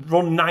 who can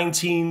run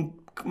 19...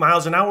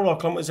 miles an hour or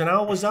kilometres an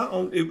hour, was that?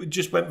 It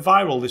just went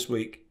viral this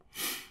week.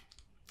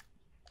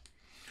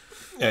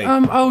 Hey.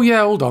 Oh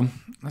yeah, hold on.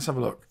 Let's have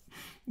a look.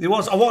 It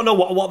was. I want to know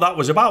what that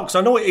was about, because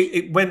I know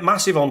it went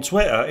massive on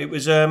Twitter. It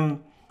was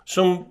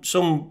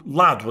some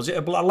lad. Was it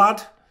a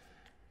lad?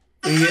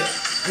 Here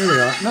we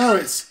are. No,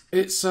 it's.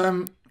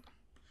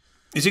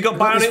 Has he got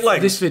bionic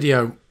legs? This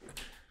video.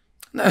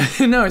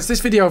 No, it's this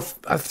video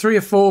of 3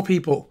 or 4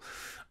 people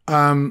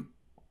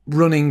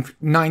running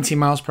 90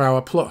 miles per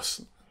hour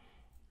plus.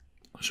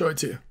 I'll show it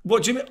to you.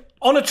 What do you mean?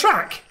 On a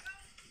track?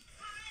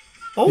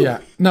 Oh.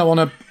 Yeah. No, on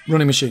a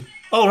running machine.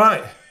 Oh,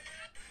 right.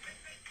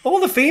 All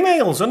the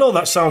females. I know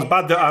that sounds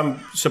bad that I'm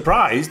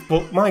surprised,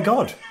 but my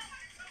God.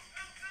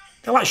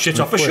 They're like shit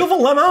off a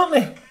shovel, them, aren't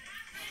they?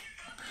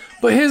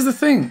 But here's the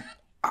thing.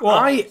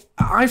 What?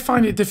 I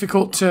find it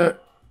difficult to...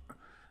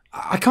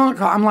 I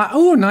can't... I'm like,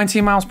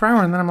 19 miles per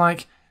hour, and then I'm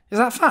like, is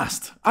that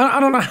fast? I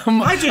don't know.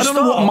 I don't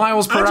know what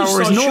miles per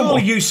hour is normal.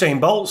 Surely Usain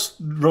Bolt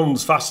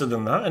runs faster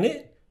than that, isn't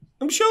it?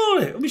 I'm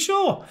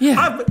sure.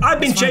 Yeah. I've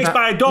been chased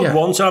by a dog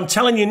once, and I'm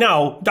telling you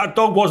now, that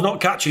dog was not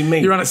catching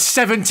me. You ran at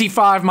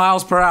 75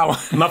 miles per hour.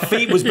 My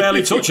feet was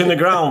barely touching the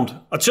ground.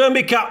 I turned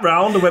my cap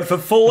round and went for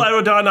full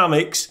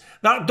aerodynamics.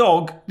 That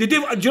dog, do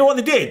you know what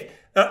they did?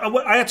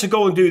 I had to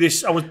go and do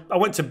this. I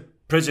went to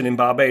prison in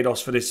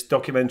Barbados for this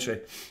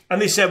documentary,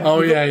 and they said,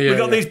 we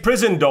got these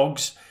prison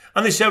dogs,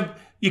 and they said,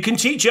 you can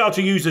teach you how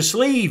to use the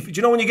sleeve. Do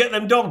you know when you get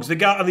them dogs, they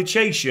go out and they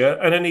chase you,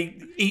 and then they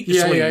eat the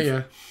sleeve?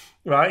 Yeah.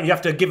 Right, and you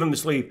have to give them the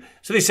sleeve.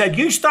 So they said,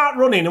 you start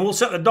running and we'll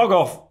set the dog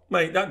off.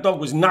 Mate, that dog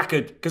was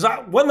knackered. Because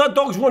when that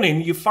dog's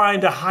running, you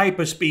find a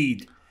hyper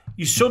speed.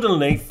 You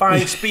suddenly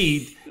find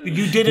speed that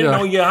you didn't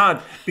know you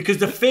had. Because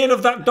the fear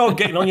of that dog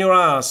getting on your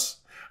ass,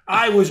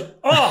 I was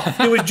off.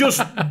 It was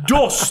just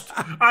dust.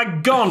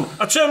 I'd gone.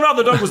 I turned around,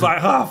 the dog was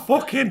like,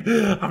 fucking,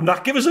 I'm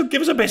not, give us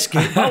a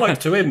biscuit. I like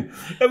to him.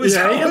 It was,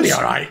 he'll be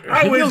all right.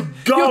 I was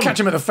gone. You'll catch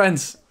him at the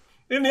fence.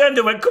 In the end,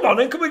 I went, come on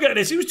then, can we get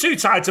this? He was too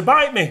tired to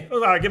bite me. I was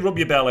like, rub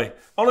your belly.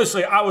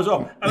 Honestly, I was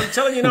up. And I'm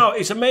telling you now,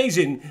 it's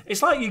amazing.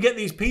 It's like you get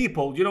these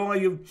people,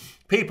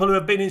 people who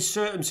have been in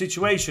certain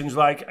situations,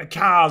 like a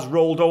car's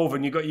rolled over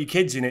and you've got your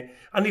kids in it,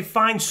 and they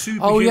find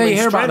superhuman strength. Oh, yeah, you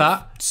hear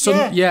about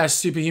that?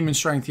 Superhuman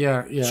strength,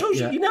 yeah. So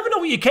you never know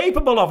what you're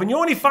capable of, and you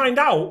only find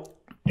out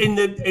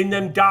in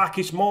them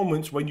darkest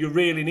moments when you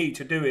really need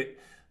to do it.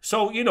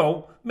 So,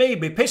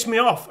 maybe piss me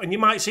off, and you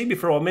might see me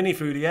throw a mini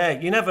through the air.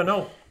 You never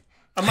know.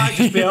 I might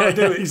just be able to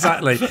do it.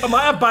 Exactly. I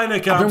might have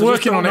bionic arms. I've been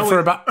working on it for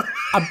about...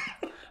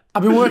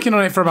 I've been working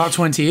on it for about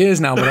 20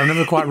 years now, but I've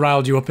never quite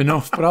riled you up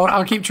enough. But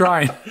I'll keep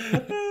trying.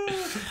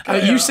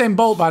 Usain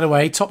Bolt, by the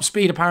way, top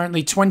speed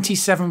apparently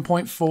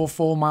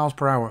 27.44 miles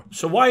per hour.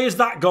 So why has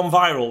that gone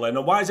viral then?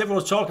 And why is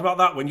everyone talking about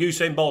that when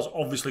Usain Bolt's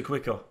obviously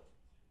quicker?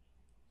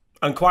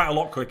 And quite a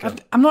lot quicker.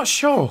 I'm not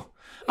sure.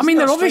 I mean,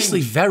 they're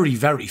obviously very,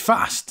 very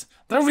fast.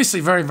 They're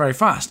obviously very, very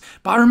fast.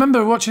 But I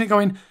remember watching it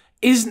going...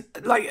 is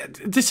like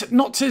this,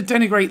 not to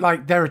denigrate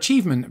like their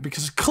achievement,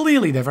 because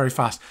clearly they're very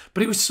fast,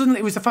 but it was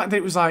the fact that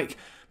it was like,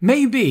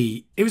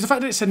 maybe it was the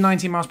fact that it said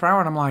 19 miles per hour,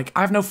 and I'm like,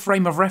 I have no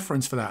frame of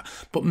reference for that,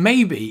 but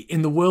maybe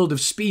in the world of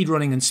speed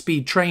running and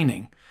speed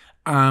training,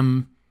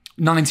 19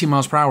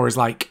 miles per hour is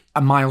like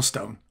a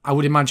milestone. I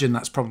would imagine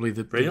that's probably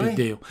the big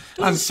deal.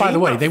 And by the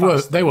way, they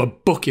were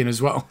booking as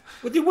well.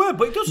 Well, they were,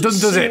 but it doesn't.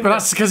 Does it? But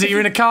that's because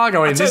you're in a car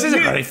going, this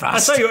isn't very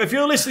fast. I tell you, if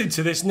you're listening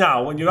to this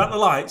now and you're at the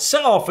light,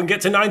 set off and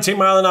get to 19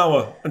 mile an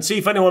hour and see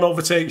if anyone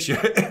overtakes you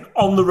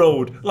on the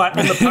road, like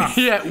on the path.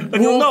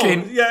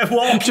 Walking.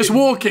 Walking. Just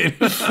walking.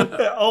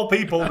 All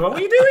people going, what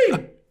are you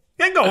doing?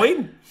 Get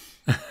going.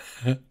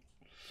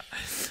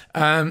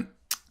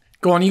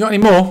 Go on, you got any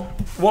more?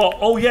 What?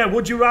 Oh, yeah,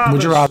 would you rather?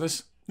 Would you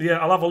rathers? Yeah,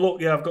 I'll have a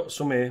look. Yeah, I've got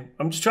some here.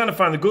 I'm just trying to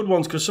find the good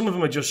ones because some of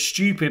them are just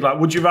stupid. Like,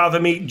 would you rather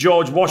meet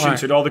George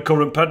Washington or the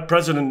current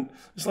president?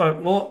 It's like,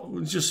 what?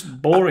 It's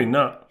just boring,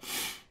 that.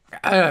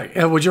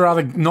 Would you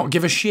rather not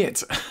give a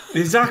shit?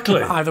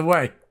 Exactly. Either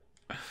way.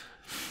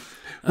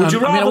 Would you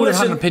rather I would have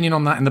had an opinion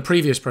on that in the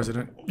previous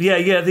president.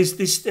 Yeah.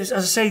 This, as I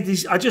say,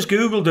 I just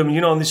googled them.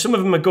 And some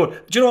of them are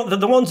good. Do you know what?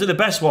 The ones that are the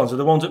best ones are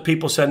the ones that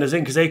people send us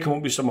in because they come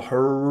up with some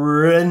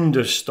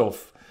horrendous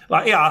stuff.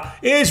 Like,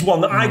 here's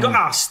one that I got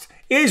asked.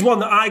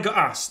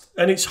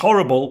 And it's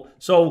horrible.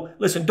 So,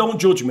 listen, don't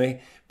judge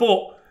me.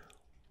 But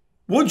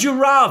would you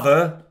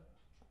rather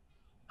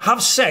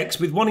have sex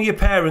with one of your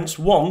parents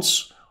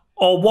once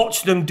or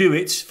watch them do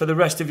it for the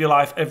rest of your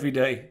life every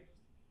day?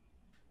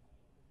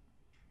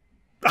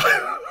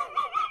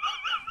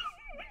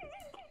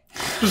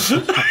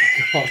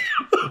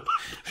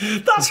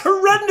 That's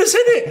horrendous,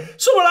 isn't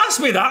it? Someone asked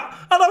me that,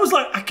 and I was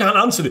like, I can't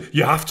answer it.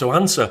 You have to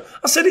answer.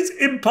 I said, it's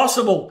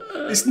impossible.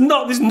 It's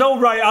not. There's no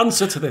right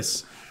answer to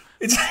this.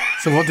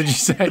 So what did you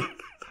say?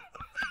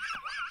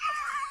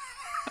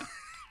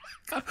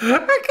 I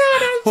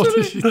can't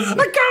answer it.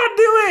 I can't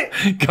do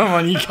it. Come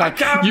on, you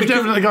can't. You've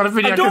definitely got an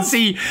opinion.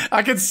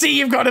 I can see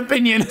you've got an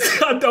opinion.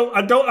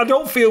 I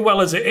don't feel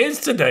well as it is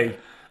today.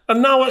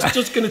 And now it's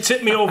just going to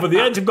tip me over the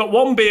edge. I've got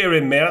one beer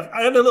in me.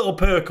 I had a little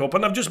perk up,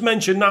 and I've just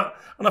mentioned that,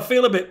 and I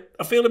feel a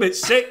bit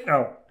sick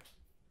now.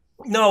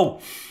 No,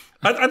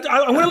 I'm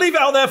going to leave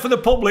it out there for the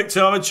public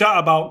to have a chat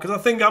about, because I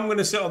think I'm going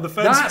to sit on the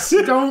fence.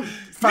 Don't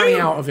fanny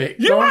out of it.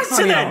 You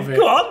answer then.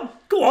 Go on.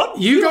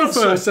 You go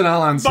first, and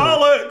I'll answer.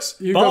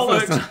 Bollocks. You go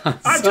first.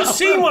 I've just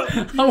seen what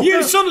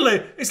you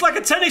suddenly. It's like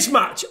a tennis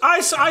match. I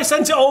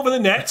sent it over the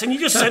net, and you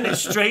just sent it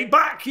straight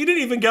back. You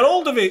didn't even get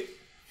hold of it.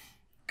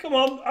 Come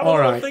on, I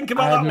want to think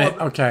about that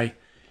one. Okay,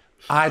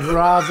 I'd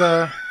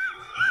rather.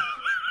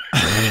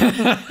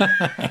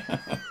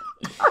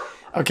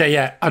 Okay,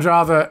 yeah, I'd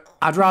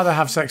rather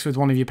have sex with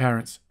one of your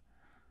parents.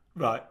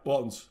 Right,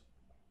 once.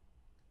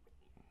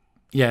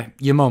 Yeah,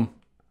 your mum.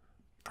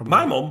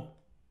 My mum.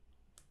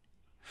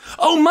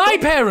 Oh, my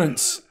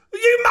parents. Are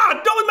you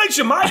mad? Don't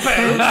mention my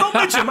parents. Don't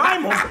mention my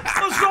mum.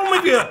 What's wrong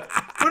with you?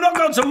 We're not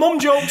going to mum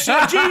jokes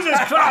here. Jesus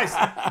Christ.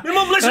 My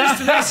mum listens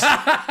to this.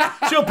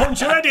 She'll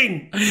punch her head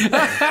in.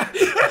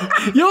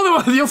 You're the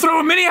one. You'll throw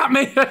a mini at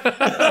me.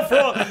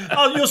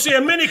 You'll see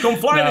a mini come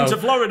flying into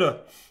Florida.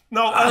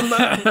 No,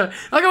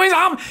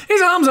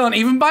 his arms aren't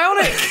even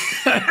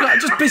bionic. I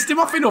just pissed him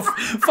off enough.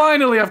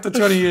 Finally, after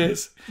 20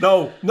 years.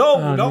 No. You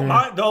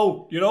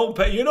don't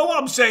pay. You know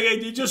what I'm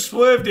saying? You just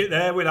swerved it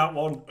there with that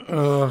one.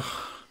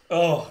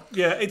 Oh,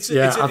 yeah. I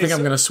think I'm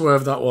going to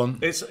swerve that one.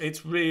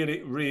 It's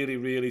really, really,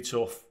 really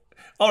tough.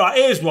 All right,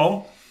 here's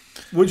one.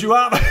 Would you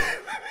rather?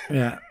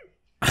 Yeah.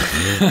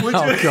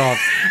 Oh God.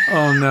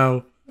 Oh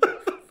no.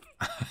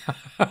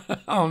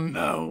 Oh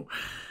no.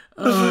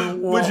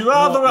 Would you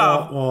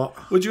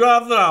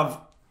rather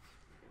have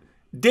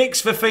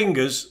dicks for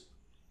fingers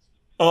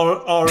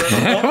or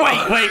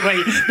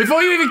wait.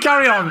 Before you even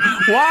carry on,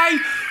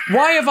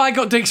 why have I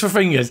got dicks for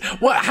fingers?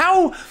 What?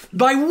 How?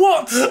 By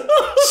what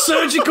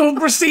surgical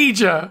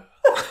procedure?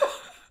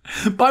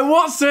 By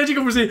what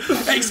surgical procedure?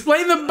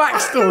 Explain the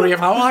backstory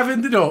of how I've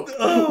ended up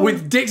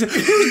with dicks.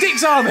 Whose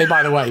dicks are they,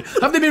 by the way?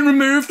 Have they been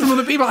removed from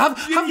other people? Have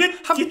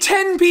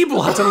 10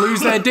 people had to lose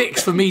their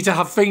dicks for me to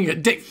have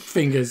dick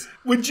fingers?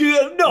 Would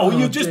you? No,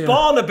 you're just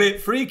born a bit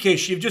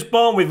freakish. You've just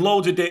born with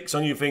loads of dicks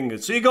on your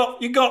fingers. So you got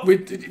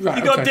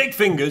dick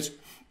fingers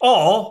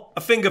or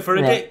a finger for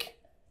a dick.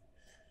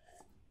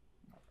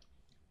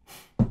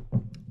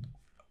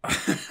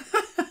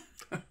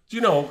 Do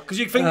you know? Because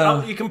you think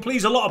you can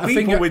please a lot of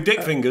people with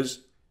dick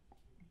fingers.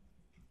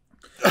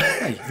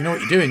 Hey, if you know what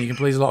you're doing, you can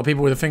please a lot of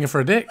people with a finger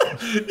for a dick.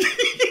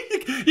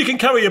 You can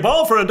carry your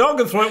ball for a dog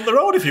and throw it up the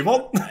road if you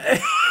want.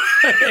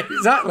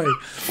 Exactly.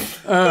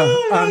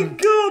 Oh my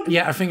God.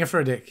 Yeah, a finger for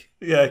a dick.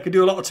 Yeah, you can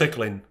do a lot of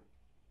tickling.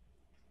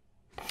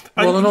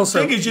 Well, and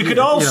also,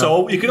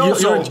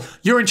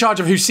 you're in charge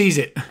of who sees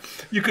it.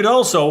 You could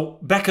also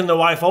beckon the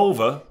wife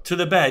over to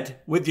the bed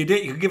with your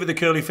dick. You could give her the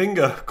curly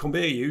finger. Come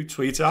here, you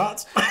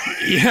sweetheart.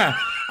 Yeah,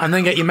 and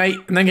then get your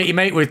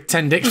mate with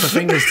 10 dicks for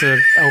fingers to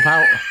help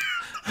out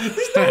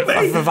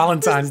for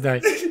Valentine's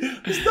Day.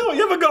 You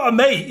haven't got a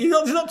mate.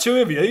 There's not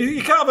two of you.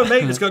 You can't have a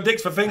mate that's got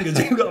dicks for fingers.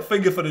 You've got a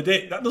finger for the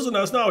dick. That's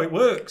not how it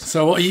works.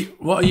 So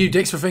what are you?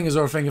 Dicks for fingers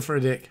or a finger for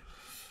a dick?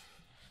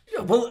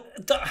 Yeah, well,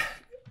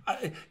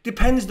 it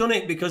depends, doesn't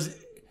it? Because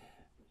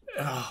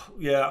it'd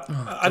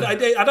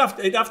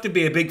have to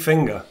be a big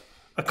finger.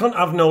 I couldn't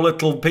have no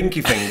little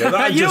pinky finger.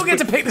 You don't get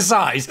to pick the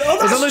size. Oh,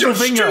 that's a little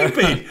just finger.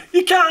 Stupid.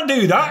 You can't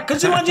do that,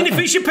 because imagine if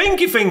it's your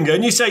pinky finger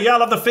and you say, "Yeah,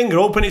 I'll have the finger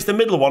open." It's the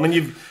middle one, and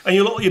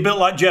you're built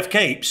like Jeff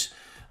Capes,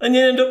 and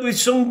you end up with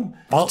some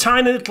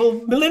tiny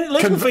little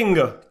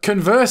finger.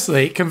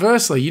 Conversely,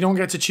 you don't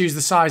get to choose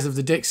the size of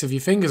the dicks of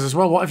your fingers as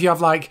well. What if you have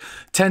like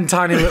 10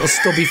 tiny little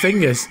stubby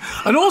fingers?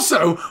 And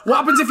also, what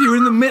happens if you're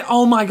in the mid?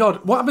 Oh my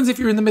God! What happens if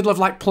you're in the middle of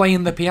like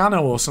playing the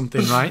piano or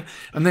something, right?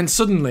 And then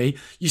suddenly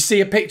you see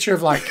a picture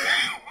of like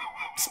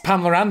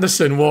Pamela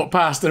Anderson walk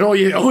past, and all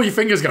your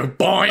fingers go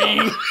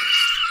boing.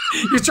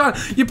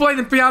 You're playing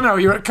the piano.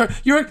 You're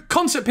a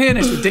concert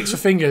pianist with dicks for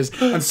fingers,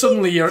 and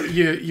suddenly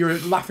you're a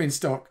laughing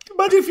stock.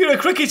 Imagine if you're a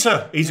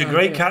cricketer. He's a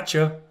great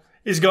catcher.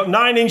 He's got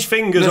 9-inch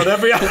fingers on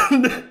every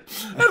hand, and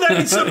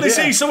then you suddenly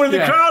see someone in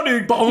the crowd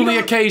who, but only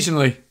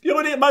occasionally.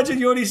 Imagine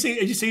you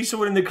see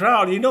someone in the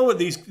crowd. You know, at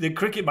the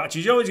cricket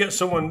matches, you always get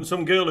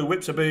some girl who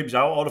whips her boobs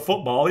out, or the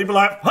football. You'd be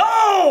like,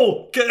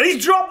 "Oh,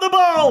 he's dropped the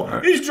ball!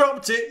 He's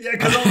dropped it!" Yeah,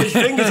 because all his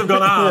fingers have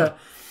gone hard. Yeah.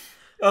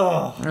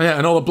 Oh. Yeah,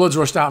 and all the blood's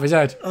rushed out of his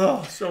head.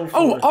 Oh, so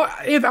funny.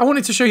 I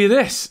wanted to show you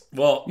this.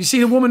 What? You see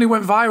the woman who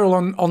went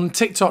viral on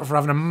TikTok for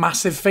having a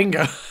massive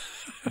finger?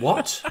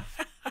 What?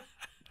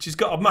 She's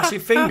got a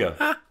massive finger?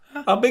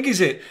 How big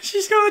is it?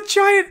 She's got a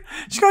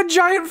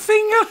giant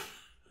finger.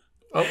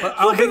 Oh,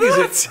 how big is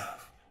it?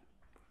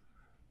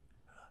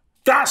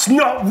 That's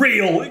not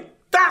real.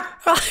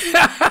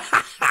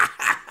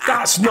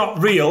 That's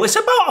not real. It's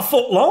about a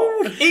foot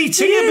long.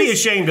 E.T. would be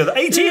ashamed of that.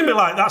 E.T. would be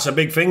like, that's a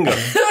big finger.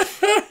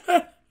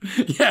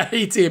 Yeah,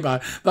 E.T.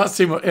 man. That's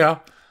too much, yeah.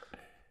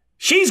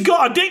 She's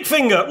got a dick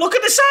finger. Look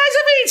at the size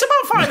of it. It's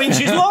about 5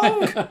 inches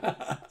long.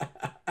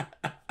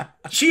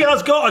 She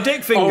has got a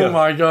dick finger. Oh,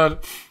 my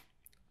God.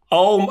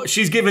 Oh,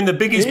 she's giving the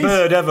biggest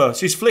bird ever.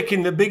 She's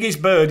flicking the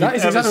biggest bird That you've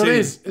is ever exactly seen. what it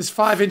is. It's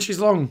 5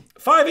 inches long.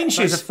 5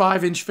 inches? It's a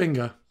 5-inch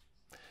finger.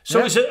 So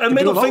Yeah, it's a you can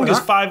middle do a lot with finger's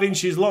that. 5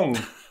 inches long.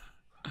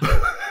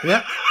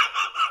 Yeah.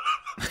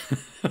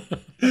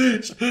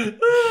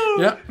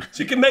 Yeah.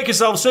 She can make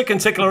herself sick and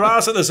tickle her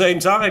ass at the same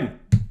time.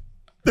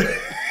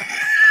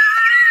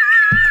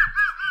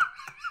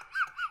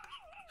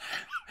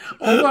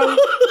 Although,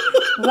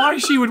 why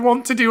she would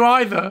want to do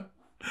either,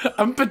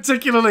 and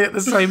particularly at the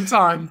same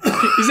time,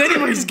 is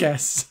anybody's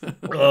guess.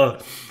 Oh,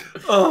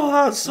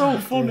 that's so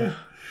funny.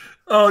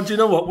 Oh, do you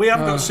know what? We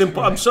have got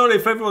simple. I'm sorry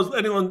if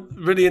anyone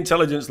really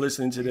intelligent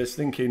listening to this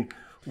thinking,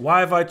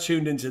 why have I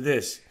tuned into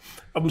this?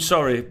 I'm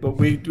sorry, but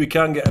we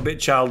can get a bit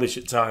childish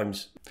at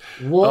times.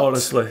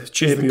 Honestly,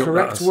 cheer me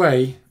up.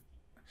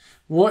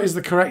 What is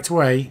the correct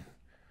way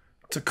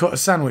to cut a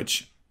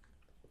sandwich?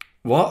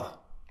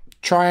 What?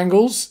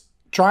 Triangles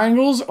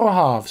or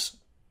halves?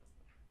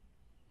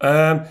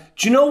 Do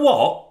you know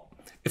what?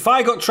 If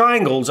I got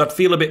triangles, I'd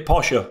feel a bit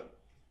posher.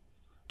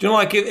 Do you know,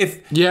 like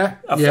if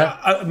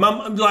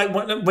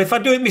if I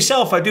do it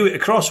myself, I do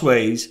it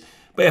crossways.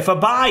 But if I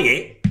buy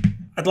it,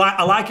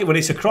 I like it when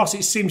it's across.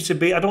 It seems to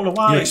be. I don't know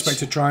why. You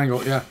expect a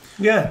triangle, yeah.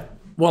 Yeah.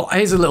 Well,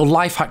 here's a little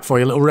life hack for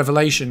you, a little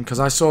revelation, because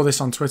I saw this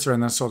on Twitter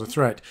and I saw the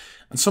thread,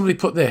 and somebody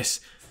put this.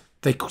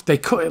 They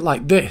cut it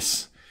like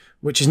this,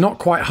 which is not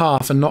quite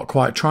half and not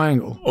quite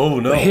triangle. Oh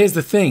no! But here's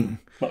the thing.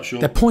 Not sure.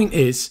 Their point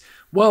is,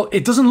 well,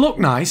 it doesn't look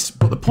nice,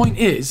 but the point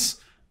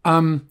is,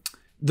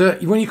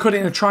 that when you cut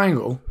it in a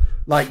triangle,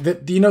 like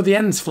the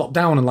ends flop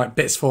down and like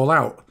bits fall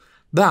out.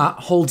 That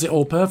holds it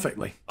all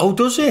perfectly. Oh,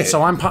 does it?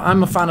 So I'm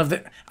a fan of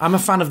the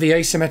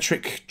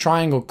asymmetric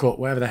triangle cut,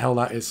 whatever the hell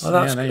that is. Oh,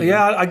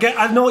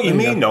 I know what you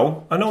mean,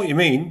 though. I know what you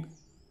mean.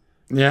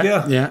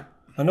 Yeah.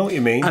 I know what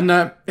you mean. And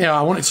I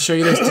wanted to show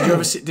you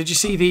this. Did you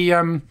see the?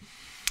 I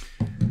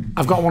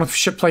want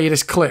to play you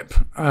this clip.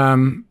 I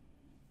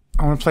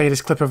want to play you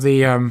this clip of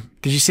the.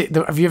 Did you see?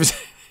 Have you ever?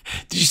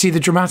 Did you see the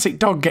dramatic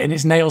dog getting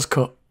its nails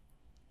cut?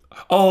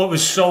 Oh, it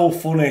was so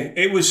funny.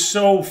 It was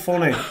so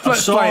funny.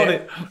 Let's play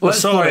it.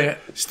 Let's play it.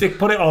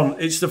 Put it on.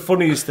 It's the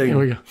funniest thing. Here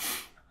we go.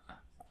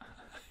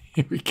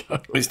 Here we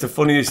go. It's the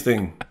funniest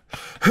thing.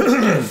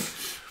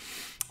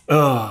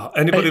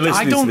 Anybody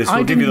listening to this,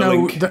 we'll give you the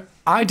link.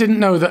 I didn't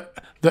know that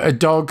a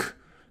dog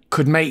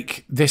could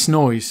make this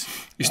noise.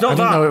 It's not I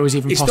didn't know it was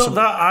even possible. It's not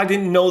that. I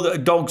didn't know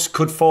that dogs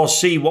could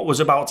foresee what was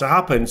about to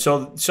happen.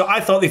 So I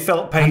thought they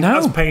felt pain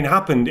as pain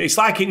happened. It's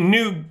like it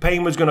knew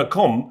pain was going to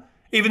come,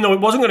 even though it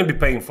wasn't going to be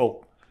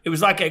painful. It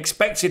was like it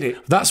expected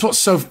it. That's what's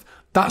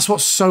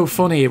so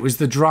funny. It was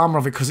the drama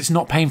of it because it's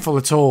not painful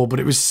at all, but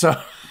it was so.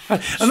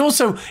 And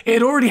also, it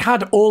had already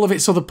had all of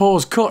its other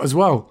paws cut as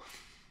well.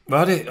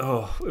 Had it?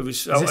 Oh, it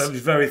was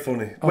very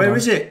funny. Where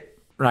is it?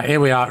 Right,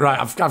 here we are. Right,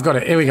 I've got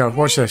it. Here we go.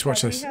 Watch this. We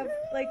have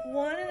like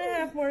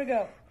 1.5 more to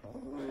go.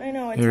 I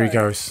know. Here he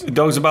goes. The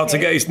dog's about to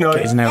get his nails.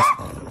 Get his nails.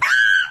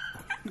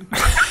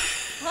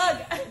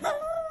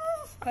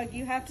 Hug,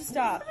 you have to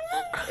stop.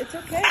 It's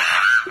okay.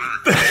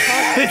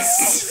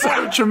 It's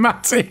so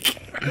dramatic.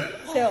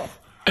 Chill.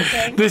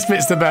 Okay? This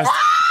bit's the best.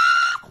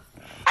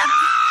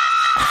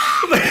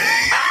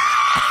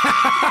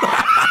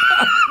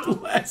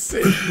 Bless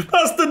him.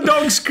 That's the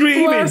dog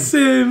screaming. Bless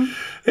him.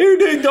 Who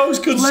knew dogs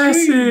could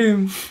Bless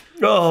scream? him.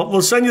 Oh,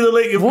 we'll send you the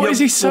link. What is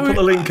he so? We'll put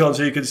the link on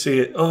so you can see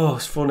it. Oh,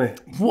 it's funny.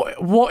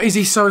 What is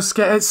he so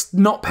scared? It's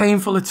not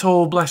painful at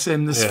all. Bless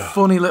him. This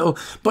funny little.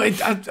 But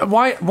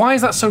why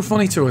is that so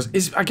funny to us?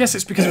 I guess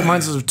it's because it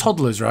reminds us of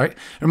toddlers, right?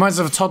 It reminds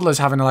us of toddlers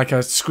having like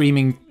a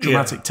screaming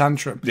dramatic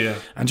tantrum. Yeah.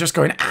 And just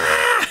going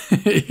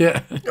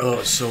yeah. Oh,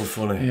 it's so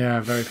funny. Yeah,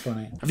 very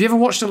funny. Have you ever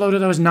watched a load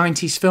of those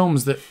 90s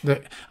films that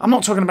I'm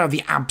not talking about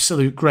the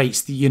absolute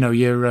greats, your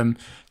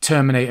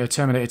Terminator,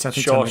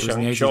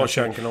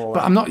 Shawshank and all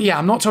that. But I'm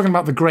not talking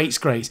about the greats.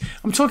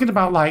 I'm talking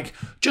about like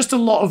just a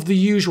lot of the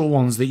usual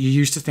ones that you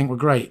used to think were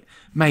great.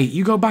 Mate,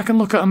 you go back and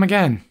look at them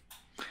again.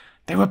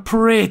 They were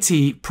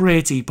pretty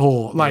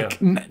poor. Like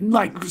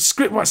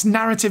script-wise,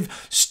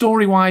 narrative,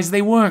 story-wise,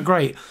 they weren't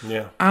great.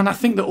 Yeah. And I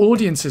think the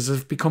audiences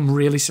have become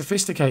really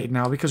sophisticated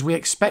now because we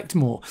expect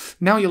more.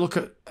 Now you look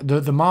at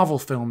the Marvel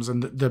films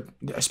and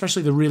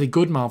especially the really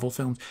good Marvel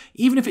films,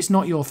 even if it's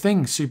not your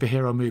thing,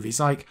 superhero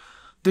movies, like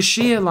the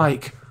sheer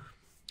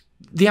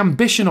the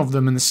ambition of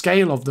them and the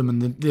scale of them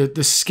and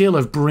the skill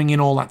of bringing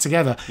all that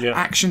together,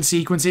 action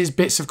sequences,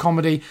 bits of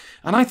comedy,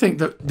 and I think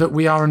that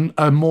we are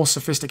a more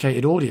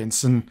sophisticated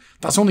audience, and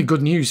that's only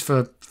good news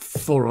for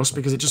us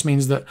because it just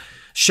means that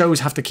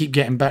shows have to keep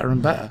getting better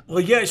and better. Well,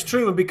 yeah, it's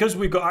true, and because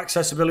we've got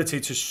accessibility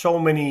to so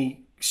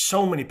many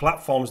so many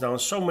platforms now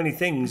and so many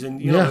things, and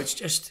you know,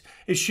 it's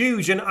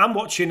huge. And I'm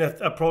watching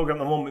a program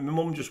at the moment. My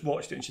mum just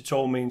watched it and she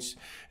told me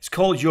it's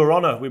called Your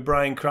Honour with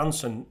Bryan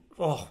Cranston.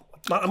 Oh,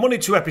 I'm only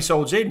 2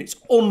 episodes in. It's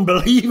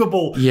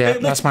unbelievable. Yeah,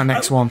 that's my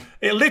next one.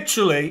 It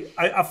literally,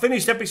 I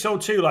finished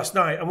episode 2 last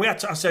night, and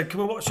I said,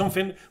 can we watch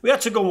something? We had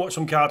to go and watch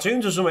some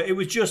cartoons or something. It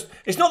was just,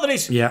 it's not that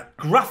it's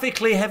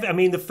graphically heavy. I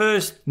mean,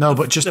 tense.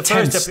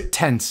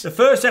 The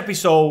first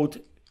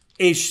episode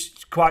is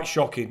quite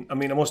shocking. I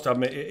mean, I must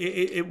admit,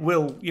 it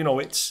will, you know,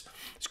 it's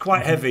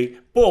quite heavy,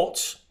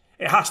 but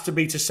it has to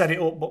be to set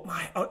it up. But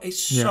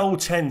it's so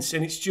tense,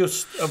 and it's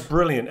just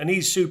brilliant. And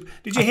he's super.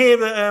 Did you hear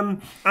that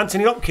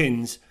Anthony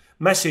Hopkins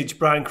messaged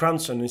Bryan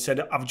Cranston and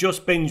said, I've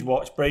just binge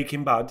watched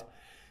Breaking Bad.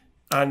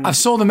 And I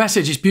saw the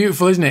message. It's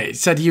beautiful, isn't it? It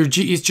said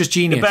it's just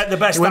genius. The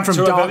best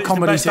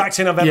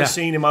acting I've ever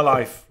seen in my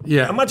life.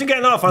 Yeah. Imagine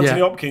getting that off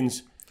Anthony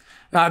Hopkins.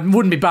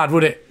 Wouldn't be bad,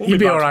 would it? You'd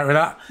be all right with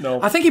that.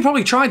 No. I think he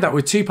probably tried that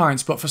with 2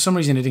 Pints, but for some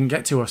reason it didn't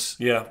get to us.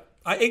 Yeah.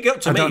 It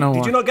got to me.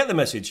 Did you not get the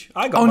message?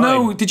 I got mine.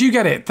 No. Did you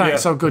get it?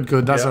 Thanks. Oh,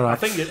 good. That's all right. I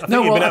think you've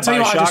been out by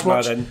a shark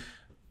by then.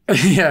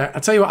 Yeah.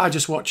 I'll tell you what, I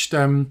just watched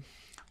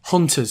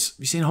Hunters. Have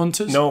you seen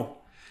Hunters? No.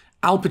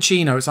 Al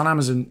Pacino, it's on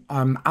Amazon.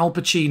 Al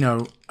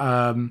Pacino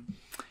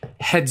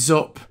heads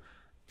up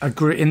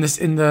in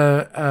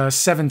the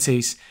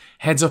 70s,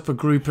 heads up a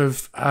group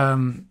of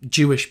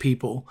Jewish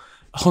people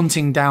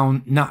hunting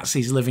down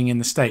Nazis living in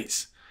the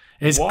States.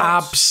 It's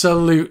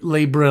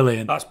absolutely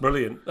brilliant. That's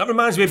brilliant. That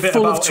reminds me a bit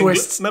Full about of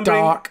twists,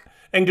 dark.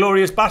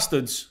 Inglourious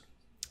Bastards.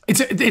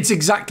 It's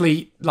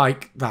exactly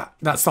like that.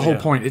 That's the whole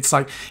point. It's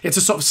like it's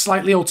a sort of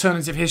slightly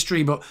alternative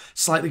history, but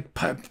slightly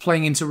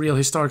playing into real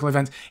historical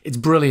events. It's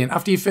brilliant.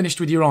 After you've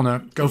finished with Your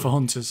Honour, go for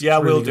Hunters. Yeah, I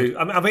will do.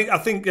 I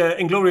think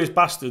Inglourious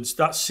Bastards,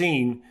 that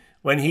scene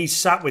when he's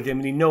sat with him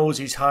and he knows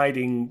he's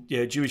hiding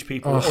Jewish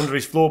people under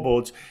his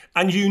floorboards,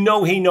 and you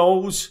know he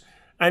knows,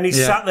 and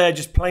he's sat there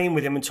just playing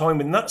with him and toying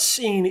with him. That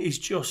scene is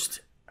just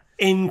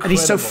incredible.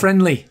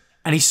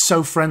 And he's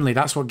so friendly.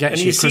 That's what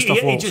gets you,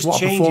 Christoph Waltz.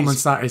 What a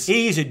performance that is.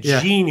 He is a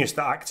genius,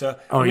 that actor.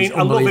 I mean,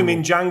 I love him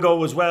in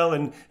Django as well,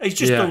 and he's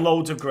just done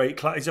loads of great.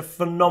 He's a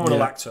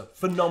phenomenal actor.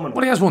 Phenomenal.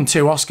 Well, he has won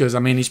 2 Oscars. I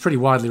mean, he's pretty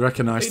widely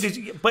recognised.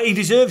 But he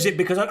deserves it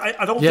because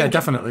I don't. Yeah,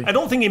 definitely. I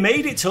don't think he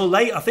made it till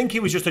late. I think he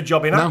was just a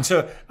jobbing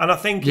actor, and I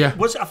think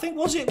was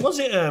it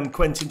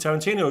Quentin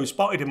Tarantino who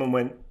spotted him and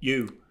went,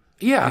 "You."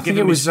 Yeah, I think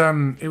it was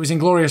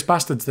Inglourious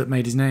Bastards that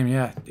made his name.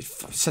 Yeah,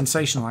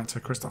 sensational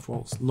actor, Christoph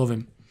Waltz. Love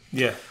him.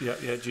 Yeah,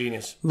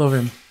 genius. Love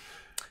him.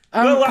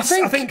 I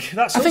think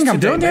I'm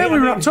done. Yeah, we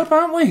wrapped up,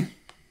 aren't we?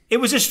 It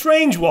was a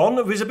strange one.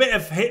 It was a bit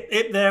of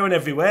hit there and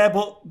everywhere,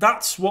 but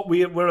that's what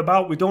we're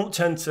about. We don't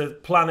tend to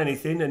plan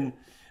anything,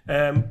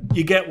 and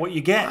you get what you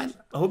get.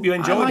 I hope you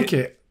enjoyed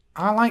it.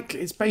 I like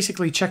it's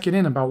basically checking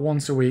in about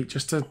once a week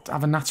just to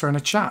have a natter and a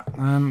chat,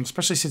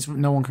 especially since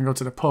no one can go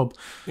to the pub.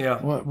 Yeah.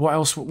 What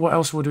else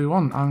would we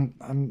want?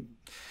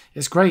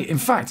 It's great. In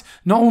fact,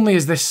 not only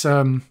is this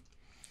like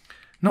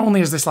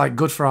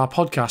good for our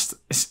podcast,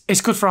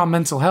 it's good for our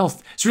mental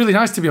health. It's really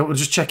nice to be able to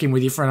just check in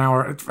with you for an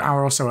hour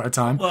or so at a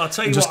so. Well, I'll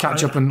tell you what,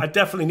 catch up. I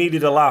definitely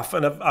needed a laugh,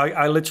 and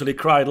I literally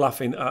cried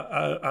laughing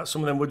at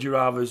some of them would you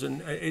rathers,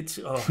 and it's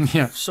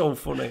so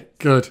funny.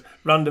 Good.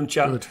 Random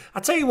chat. Good.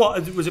 I tell you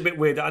what, it was a bit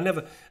weird. I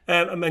never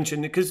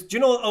mentioned it because, do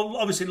you know,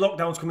 obviously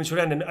lockdown's coming to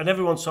an end, and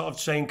everyone's sort of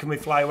saying, can we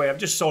fly away? I've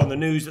just saw on the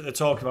news that they're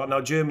talking about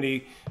now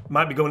Germany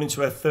might be going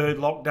into a 3rd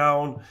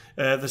lockdown.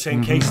 They're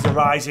saying cases are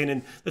rising,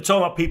 and they're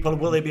talking about people,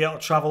 will they be able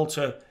to travel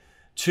to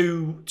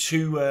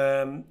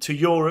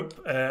Europe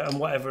and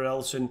whatever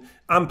else. And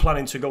I'm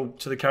planning to go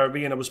to the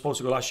Caribbean. I was supposed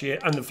to go last year,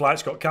 and the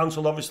flights got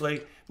cancelled,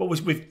 obviously. But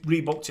we've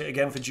rebooked it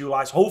again for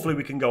July, so hopefully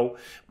we can go.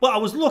 But I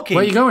was looking.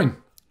 Where are you going?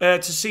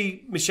 To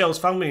see Michelle's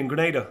family in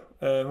Grenada,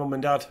 mum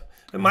and dad.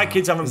 And my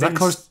kids haven't been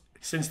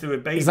since they were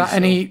babies.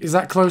 Is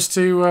that close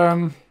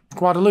to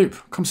Guadeloupe?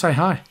 Come say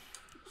hi.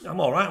 I'm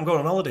all right. I'm going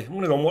on holiday. I'm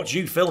going to go and watch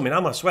you filming.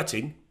 Am I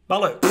sweating?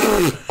 Ballot.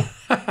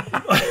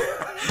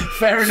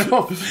 Fair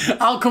enough.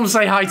 I'll come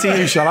say hi to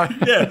you, shall I?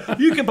 Yeah,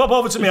 you can pop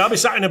over to me. I'll be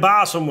sat in a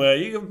bar somewhere.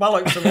 You can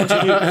bollocks and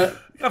watching you.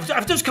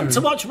 I've just come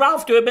to watch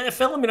Ralph do a bit of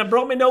filming. I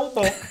brought my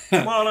notebook.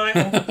 I'm all right.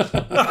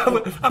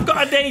 I've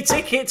got a day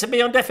ticket to be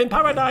on Death in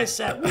Paradise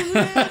set.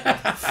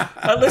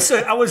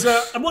 Listen,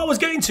 what I was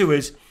getting to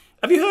is,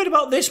 have you heard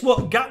about this?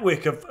 What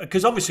Gatwick,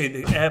 because obviously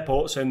the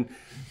airports and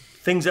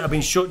things that have been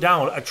shut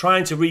down are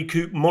trying to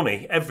recoup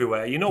money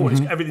everywhere. You know,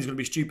 everything's going to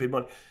be stupid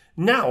money.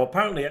 Now,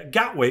 apparently at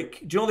Gatwick,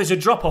 do you know there's a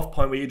drop-off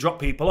point where you drop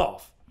people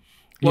off?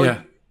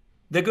 Well,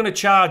 they're going to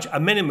charge a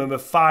minimum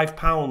of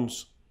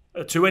 £5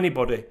 to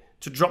anybody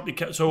to drop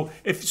your... So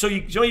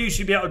you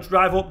should be able to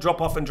drive up, drop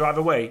off and drive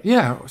away.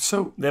 Yeah,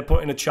 so... They're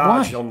putting a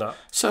charge on that.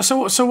 So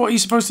what are you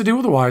supposed to do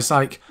otherwise?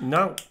 Like,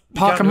 no,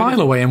 park a mile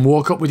away and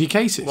walk up with your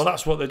cases? Well,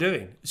 that's what they're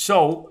doing.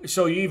 So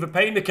you either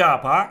pay in the car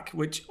park,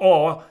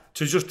 or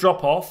to just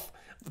drop off.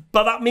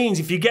 But that means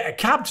if you get a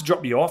cab to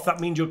drop you off,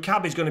 that means your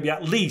cab is going to be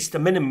at least a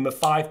minimum of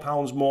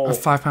 £5 more. A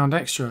 £5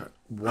 extra.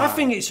 Wow. I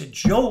think it's a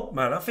joke,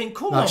 man. I think,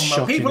 come on, man.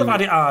 Shocking, People have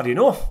had it hard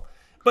enough.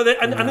 But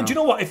and do you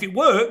know what? If it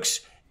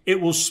works,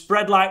 it will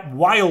spread like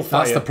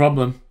wildfire. That's the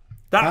problem.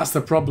 That's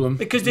the problem.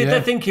 Because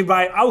they're thinking,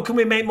 right, how can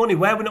we make money?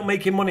 Where we're not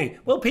making money?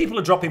 Well, people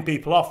are dropping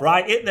people off,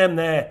 right? Hit them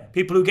there.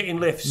 People who get in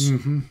lifts.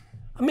 Mm-hmm.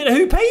 I mean,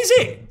 who pays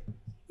it?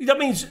 That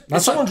means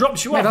if someone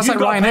drops you off, that's like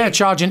Ryanair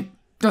charging.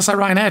 That's like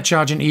Ryanair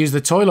charging to use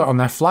the toilet on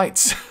their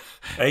flights.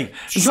 Hey,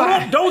 shut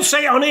up! Don't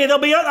say it on here.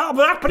 That'll be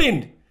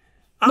happening.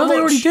 No, they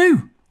already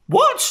do.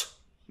 What?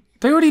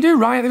 They already do,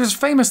 right? There's a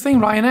famous thing,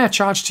 Ryanair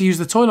charged to use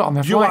the toilet on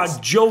their flights. You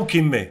are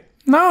joking me.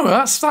 No,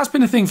 that's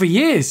been a thing for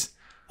years.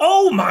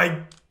 Oh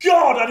my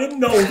God, I didn't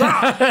know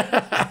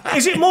that.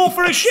 Is it more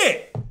for a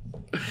shit?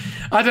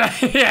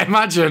 Yeah,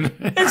 imagine.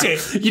 Is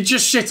it? You'd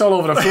just shit all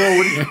over the floor,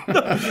 wouldn't you?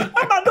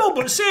 No,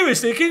 but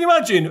seriously, can you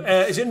imagine?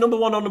 Is it number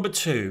 1 or number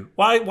 2?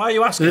 Why are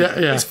you asking?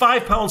 Yeah. It's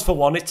 £5 for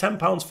one, it's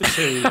 £10 for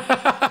two.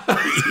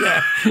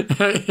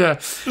 Yeah.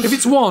 If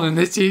it's one and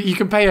it's, you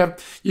can pay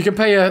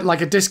a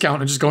like a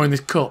discount and just go in this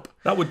cup.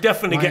 That would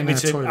definitely get me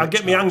to. I'd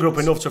get me anger up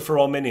enough to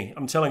throw mini.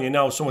 I'm telling you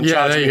now, someone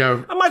charged me. There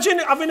you go. Imagine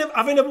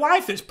having a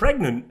wife that's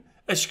pregnant.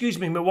 Excuse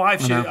me, my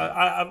wife.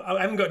 I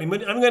haven't got any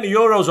money. I haven't got any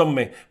euros on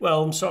me.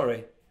 Well, I'm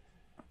sorry.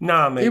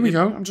 Nah, mate. Here we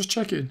go. I'm just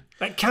checking.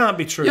 That can't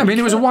be true. Yeah, I mean,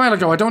 it was a while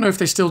ago. I don't know if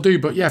they still do,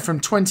 but yeah,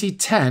 from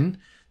 2010,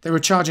 they were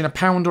charging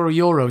 £1 or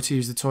 €1 to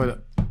use the toilet.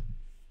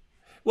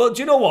 Well,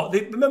 do you know what?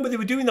 Remember they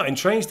were doing that in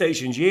train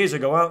stations years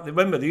ago.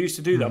 Remember they used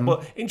to do that.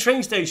 But in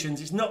train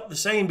stations, it's not the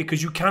same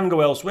because you can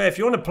go elsewhere. If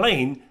you're on a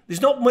plane,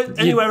 there's not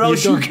anywhere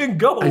else you can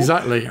go.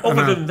 Exactly.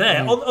 Other than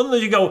there. Other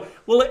than you go,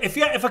 well, if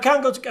I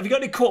can't go, have you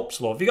got any cups,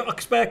 love? Have you got a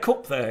spare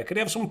cup there? Can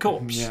you have some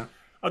cups? Yeah.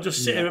 I'll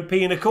just sit here and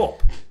pee in a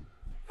cup.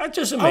 That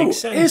doesn't make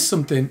sense.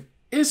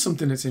 Here's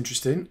something that's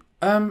interesting.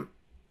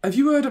 Have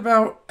you heard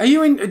about?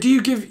 You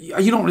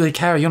don't really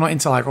care. You're not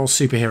into like all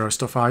superhero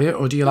stuff, are you?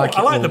 Or do you like?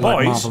 I like the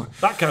boys. Marvel?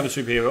 That kind of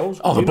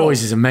superheroes. Oh, the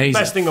boys is amazing.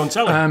 Best thing on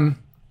telly.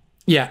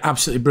 Yeah,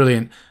 absolutely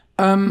brilliant.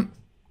 Have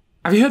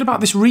you heard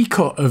about this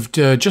recut of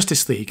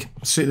Justice League,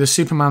 the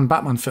Superman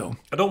Batman film?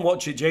 I don't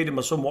watch it. Jaden,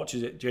 my son,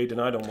 watches it. Jaden,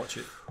 I don't watch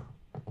it.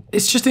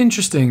 It's just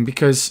interesting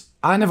because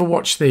I never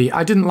watched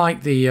I didn't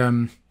like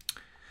the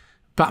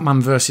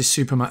Batman versus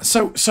Superman.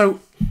 So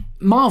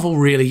Marvel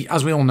really,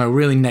 as we all know,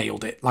 really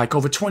nailed it. Like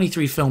over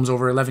 23 films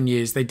over 11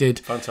 years, they did.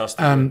 Fantastic.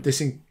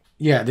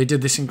 They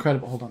did this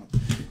incredible. Hold on,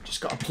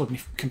 just got to plug my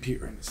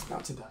computer in. It's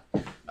about to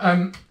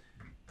die.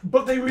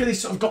 But they really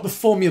sort of got the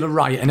formula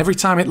right, and every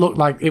time it looked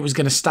like it was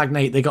going to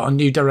stagnate, they got a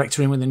new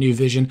director in with a new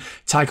vision.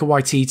 Taika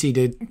Waititi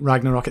did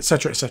Ragnarok,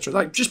 etc., etc.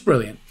 Like just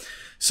brilliant.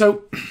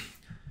 So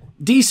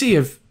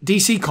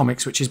DC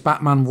Comics, which is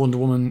Batman, Wonder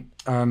Woman,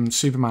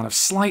 Superman, have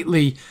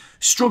slightly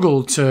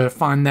struggled to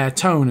find their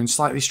tone and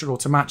slightly struggled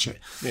to match it.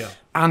 Yeah.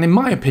 And in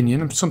my opinion,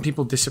 and some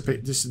people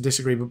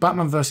disagree, but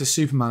Batman versus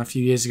Superman a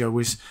few years ago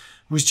was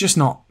just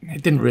not.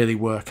 It didn't really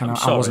work, and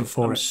I wasn't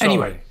for it.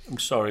 Anyway, I'm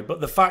sorry, but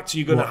the fact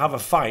you're going to have a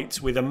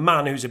fight with a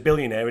man who's a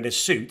billionaire in a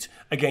suit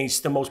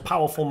against the most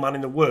powerful man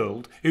in the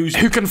world, who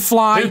can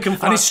fly,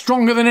 and is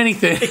stronger than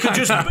anything.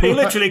 He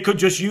literally could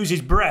just use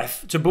his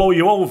breath to blow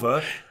you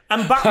over.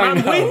 And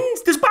Batman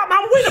wins? Does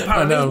Batman win,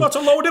 apparently? What a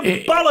load of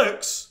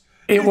bollocks.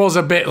 It was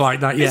a bit like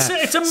that, yeah.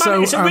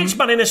 It's a rich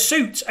man in a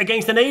suit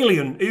against an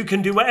alien who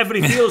can do whatever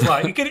he feels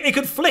like. He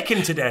could flick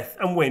him to death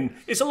and win.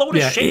 It's a load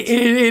of shit.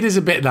 It is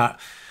a bit that.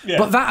 Yeah.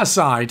 But that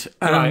aside...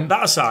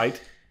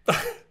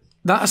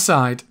 That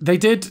aside, they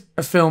did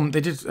a film,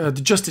 they did the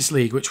Justice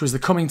League, which was the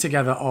coming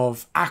together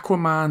of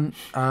Aquaman,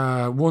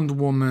 Wonder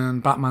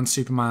Woman, Batman,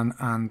 Superman,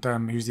 and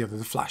who's the other?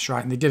 The Flash,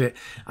 right? And they did it.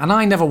 And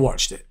I never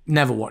watched it.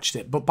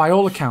 But by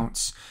all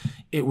accounts,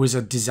 it was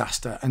a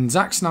disaster. And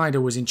Zack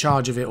Snyder was in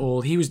charge of it all.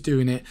 He was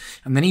doing it.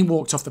 And then he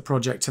walked off the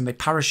project and they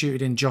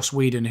parachuted in Joss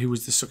Whedon, who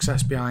was the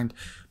success behind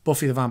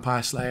Buffy the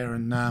Vampire Slayer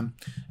and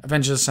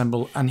Avengers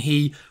Assemble. And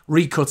he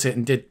recut it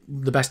and did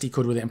the best he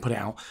could with it and put it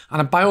out.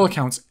 And by all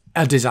accounts,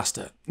 a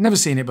disaster. Never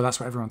seen it, but that's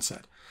what everyone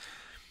said.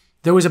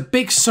 There was a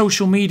big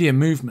social media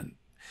movement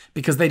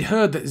because they'd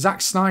heard that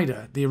Zack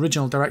Snyder, the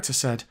original director,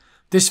 said,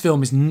 this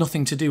film is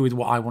nothing to do with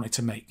what I wanted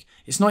to make.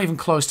 It's not even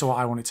close to what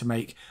I wanted to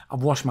make.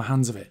 I've washed my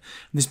hands of it.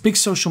 And this big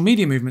social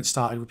media movement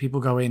started with people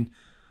going,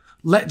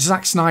 let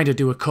Zack Snyder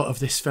do a cut of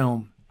this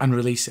film and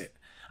release it.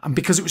 And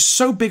because it was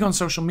so big on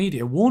social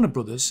media, Warner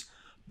Brothers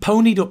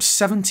ponied up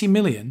 $70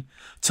 million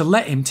to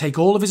let him take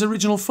all of his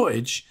original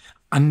footage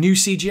and new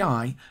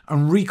CGI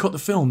and recut the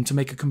film to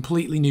make a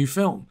completely new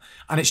film.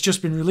 And it's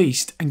just been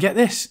released. And get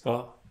this,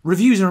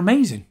 reviews are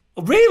amazing.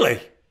 Oh,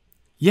 really?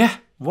 Yeah.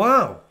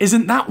 Wow.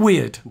 Isn't that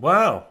weird?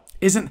 Wow.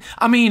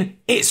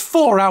 It's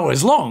 4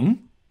 hours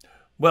long.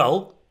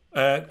 Well,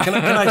 can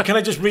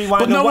I just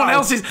rewind? But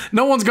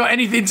no one's got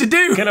anything to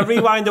do. Can I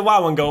rewind the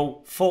wow and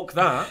go, fuck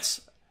that?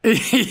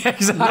 Yeah,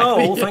 exactly.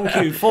 No, thank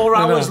you. 4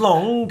 hours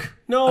long.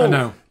 No.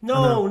 No. Do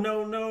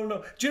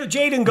you know,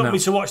 Jaden got me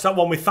to watch that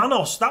one with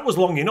Thanos. That was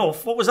long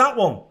enough. What was that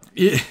one?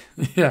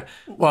 Yeah.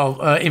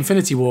 Well,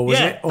 Infinity War, was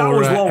it? Yeah, that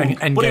was long.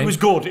 Endgame? But it was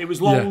good. It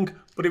was long,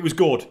 but it was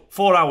good.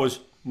 4 hours.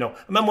 No. I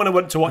remember when I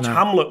went to watch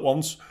Hamlet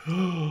once.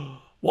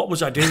 What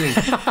was I doing?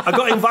 I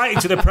got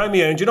invited to the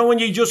premiere, and do you know when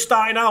you're just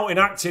starting out in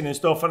acting and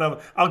stuff, and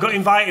I got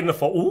invited and I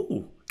thought,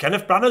 ooh,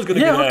 Kenneth Branagh's going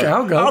to Yeah, be there. okay,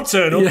 I'll go. I'll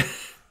turn up. Yeah.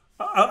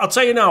 I'll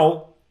tell you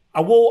now.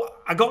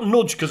 I got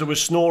nudged because I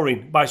was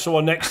snoring by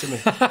someone next to me.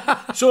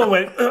 Someone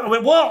went, I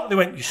went, what? They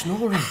went, you're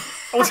snoring.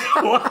 I was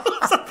like, what?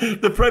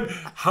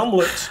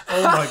 Hamlet.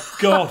 Oh my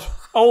God.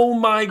 Oh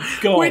my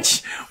God.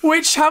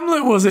 Which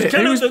Hamlet was it?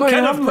 Kenneth Hamlet?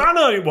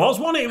 Branagh it was,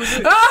 wasn't it? It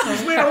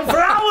was we went for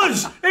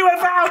hours. It went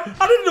for hours.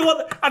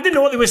 I didn't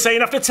know what they were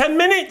saying after 10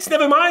 minutes.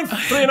 Never mind,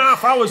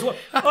 3.5 hours. Oh,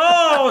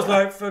 I was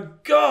like, for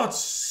God's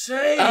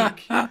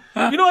sake. You're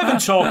not even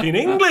talking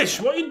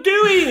English. What are you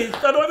doing?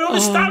 I don't even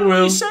understand what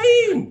you're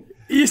saying.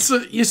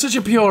 You're such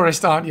a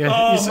purist, aren't you?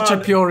 Oh, you're such a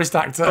purist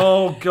actor.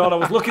 Oh, God. I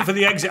was looking for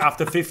the exit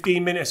after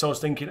 15 minutes. I was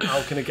thinking,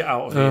 how can I get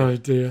out of here? Oh,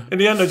 dear. In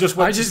the end, I just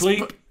went to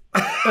sleep.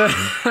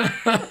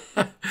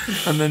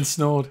 And then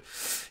snored.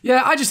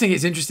 Yeah, I just think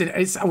it's interesting.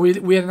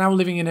 We are now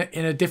living in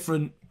a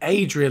different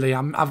age, really.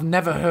 I've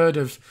never heard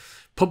of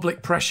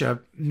public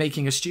pressure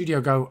making a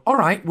studio go, all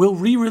right, we'll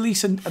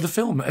re-release the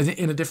film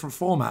in a different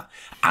format,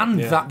 and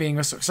that being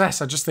a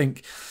success. I just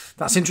think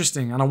that's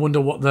interesting, and I wonder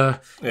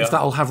if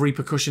that'll have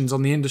repercussions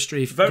on the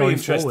industry. Very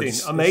interesting,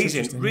 forwards.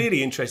 amazing,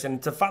 really interesting.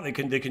 The fact they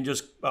can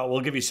just,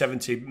 we'll give you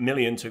 70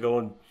 million to go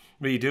and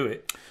redo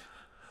it.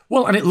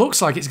 Well, and it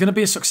looks like it's going to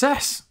be a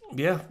success.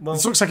 Yeah, well,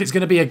 it looks like it's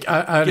going to be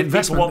an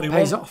investment that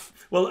pays off.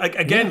 Well,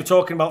 again, we're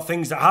talking about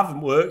things that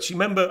haven't worked. You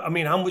remember,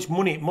 how much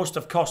money it must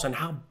have cost and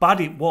how bad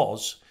it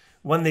was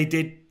when they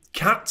did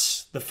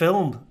Cats, the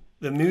film,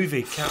 the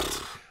movie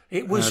Cats.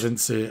 It was. I didn't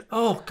see it.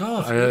 Oh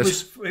God!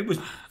 It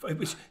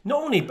was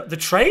not only, but the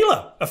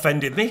trailer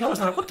offended me. I was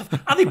like, "What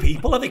the? Are they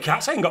people? Are they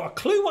cats? I ain't got a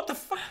clue. What the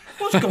fuck?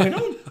 What's going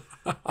on?"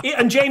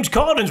 And James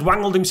Corden's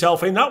wangled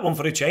himself in that one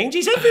for a change.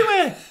 He's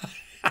everywhere.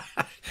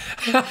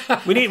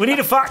 We need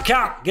a fat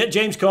cat. Get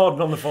James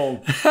Corden on the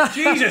phone.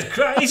 Jesus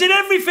Christ, he's in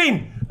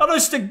everything.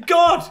 Honest to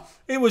God,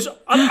 it was.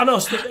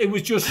 It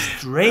was just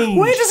strange.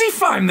 Where does he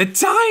find the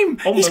time?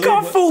 He's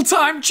got a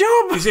full-time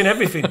job. He's in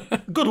everything.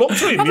 Good luck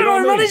to him. I don't know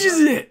how he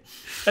manages it.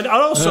 And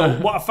also,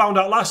 what I found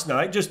out last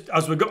night, just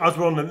as we're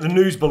on the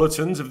news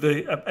bulletins of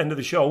the end of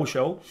the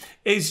show,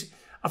 is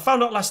I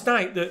found out last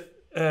night that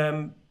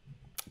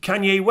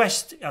Kanye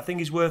West, I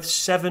think, is worth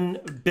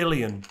 $7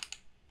 billion.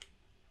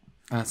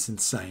 That's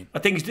insane.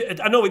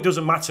 I know it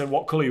doesn't matter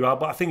what colour you are,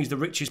 but I think he's the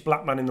richest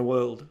black man in the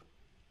world.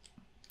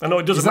 I know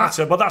it doesn't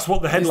matter, but that's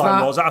what the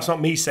headline was. That's not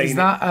me saying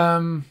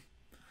it.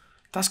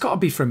 That's got to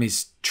be from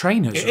his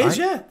trainers, right? It is,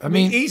 yeah. I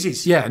mean,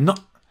 Easy's.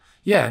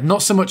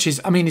 Not so much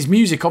his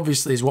music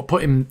obviously is what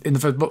put him in the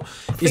first, but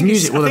his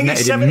music will have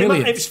netted him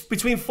millions. It's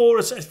between 4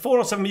 or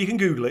 7, you can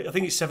Google it. I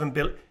think it's 7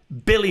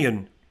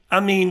 billion. I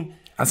mean,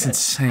 that's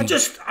insane.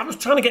 I was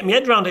trying to get my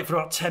head around it for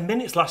about 10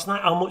 minutes last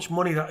night, how much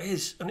money that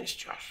is, and it's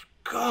just,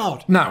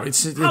 God. No,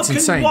 it's insane.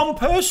 How can one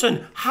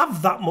person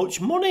have that much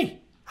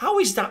money? How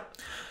is that?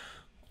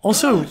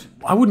 Also, God.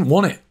 I wouldn't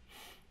want it.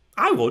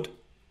 I would.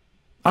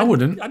 I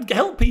wouldn't. I'd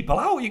help people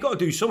out. You got to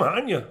do something,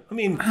 haven't you? I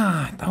mean,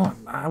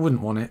 I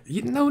wouldn't want it.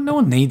 No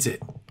one needs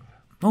it.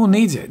 No one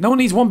needs it. No one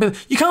needs $1 billion.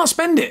 You can't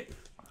spend it.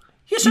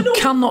 Yes, you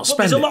cannot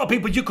spend it. There's a lot of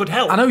people you could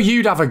help. I know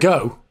you'd have a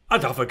go.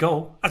 I'd have a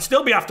go. I'd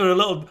still be after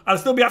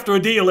a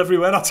deal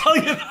everywhere. I'll tell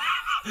you.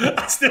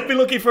 I'd still be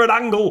looking for an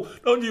angle.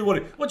 Don't you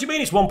worry. What do you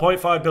mean it's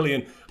 1.5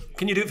 billion?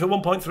 Can you do it for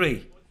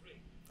 1.3?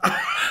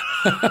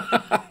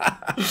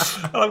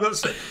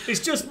 It's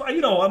just,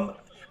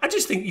 I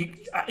just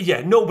think,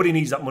 nobody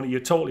needs that money. You're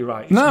totally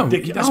right. It's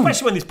ridiculous.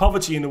 Especially when there's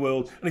poverty in the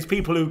world and there's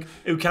people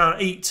who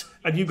can't eat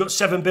and you've got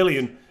 7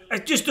 billion.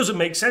 It just doesn't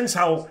make sense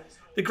how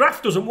the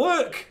graph doesn't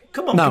work.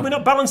 Come on, can we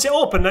not balance it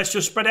up and let's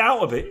just spread it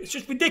out a bit? It's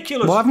just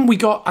ridiculous. Well, I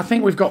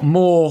think we've got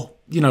more,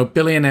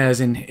 billionaires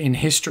in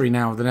history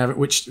now than ever,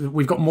 which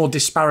we've got more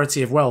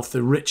disparity of wealth.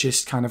 The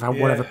richest kind of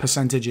whatever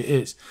percentage it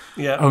is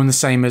own the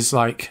same as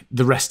like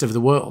the rest of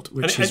the world,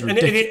 which is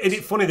ridiculous. And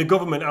it's funny, the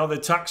government, how the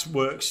tax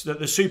works, that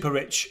the super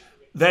rich,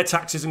 their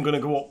tax isn't going to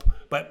go up,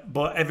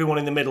 but everyone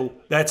in the middle,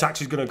 their tax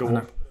is going to go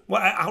up.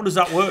 Well, how does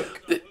that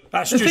work?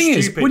 That's just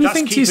stupid. When you That's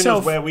think to keeping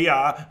yourself, us where we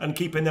are and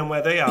keeping them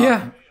where they are.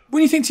 Yeah.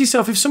 When you think to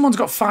yourself, if someone's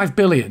got 5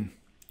 billion,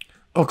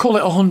 or call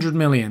it 100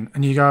 million,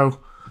 and they go,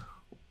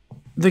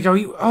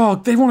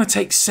 they want to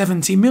take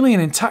 70 million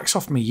in tax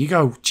off me. You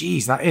go,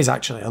 geez, that is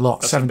actually a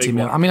lot. That's 70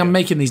 million. I mean, I'm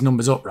making these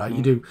numbers up, right?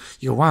 You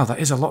go, wow, that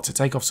is a lot to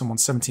take off someone,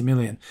 70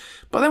 million.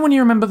 But then when you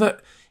remember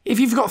that if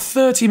you've got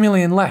 30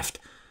 million left,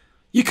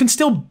 you can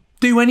still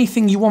do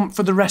anything you want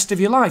for the rest of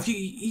your life.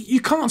 You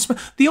can't spend.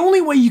 The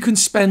only way you can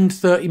spend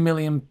 £30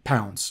 million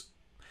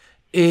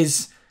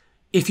is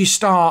if you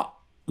start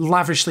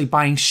lavishly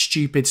buying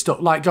stupid stuff,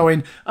 like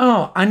going,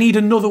 I need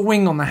another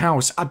wing on the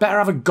house. I better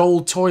have a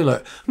gold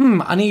toilet.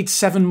 I need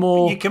 7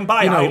 more. You can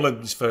buy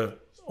islands for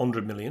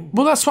 100 million.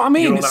 Well, that's what I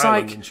mean. It's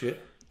like, and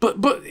shit. But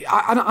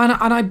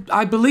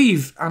I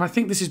believe, and I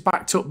think this is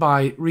backed up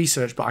by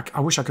research, but I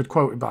wish I could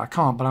quote it, but I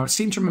can't. But I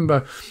seem to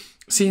remember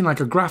seeing like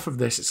a graph of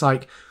this. It's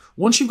like,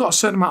 once you've got a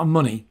certain amount of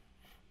money,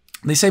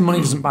 they say money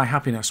doesn't buy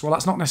happiness. Well,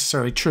 that's not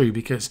necessarily true,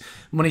 because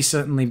money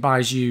certainly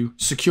buys you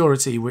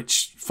security,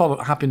 which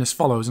happiness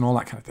follows and all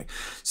that kind of thing.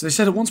 So they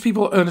said that once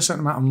people earn a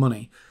certain amount of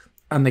money,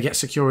 and they get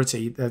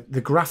security,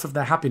 the graph of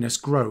their happiness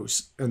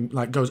grows and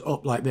like goes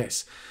up like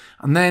this.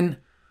 And then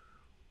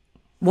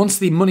once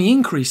the money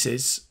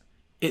increases,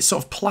 it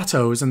sort of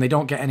plateaus and they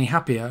don't get any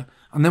happier.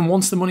 And then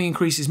once the money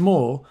increases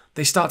more,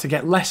 they start to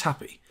get less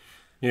happy.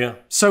 Yeah.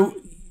 So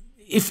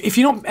if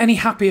you're not any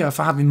happier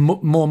for having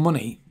more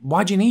money,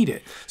 why do you need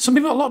it? A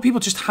lot of people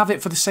just have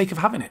it for the sake of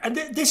having it. And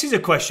this is a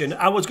question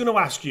I was going to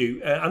ask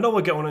you. I know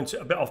we're going into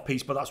a bit off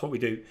piece, but that's what we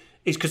do.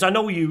 Is because I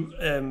know you,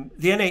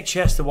 the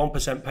NHS, the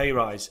 1% pay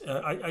rise.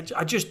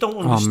 I just don't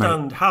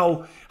understand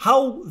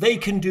how they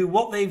can do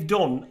what they've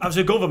done as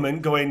a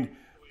government going,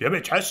 the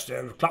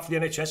NHS, clap for the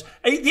NHS.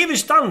 They even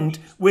stand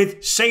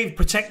with Save,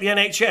 Protect the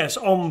NHS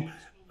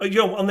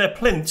on their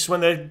plinths when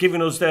they're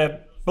giving us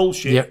their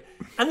bullshit. Yep.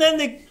 And then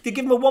they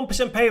give them a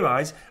 1% pay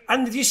rise.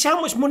 And do you see how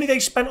much money they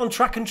spent on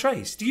track and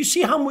trace? Do you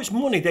see how much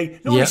money they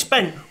not only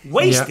spent,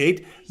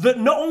 wasted, that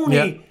not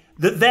only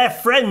that their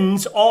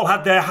friends all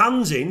had their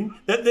hands in,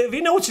 that have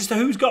you noticed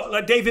who's got,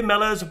 like David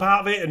Mellor's a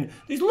part of it, and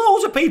there's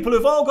loads of people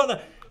who've all got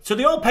that. So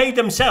they all paid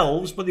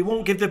themselves, but they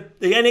won't give the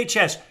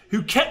NHS,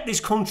 who kept this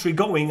country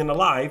going and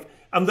alive,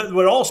 and that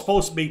we're all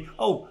supposed to be,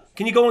 oh,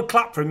 can you go and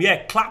clap for him?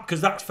 Yeah, clap,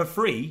 because that's for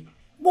free.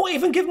 Won't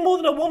even give more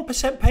than a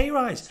 1% pay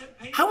rise.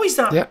 How is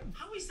that? Yep.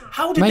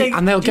 How did they?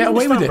 And they'll get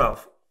away with it.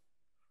 Ralf?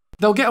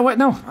 They'll get away.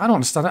 No, I don't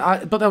understand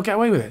it. But they'll get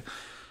away with it.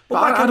 But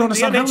I don't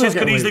understand the how they'll NHS get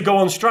could away easily with it. go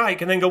on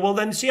strike and then go, well,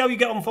 then see how you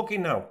get on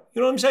fucking now.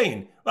 You know what I'm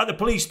saying? Like the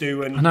police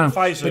do and I know. the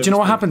fire But service do you know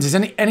what do. happens is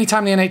any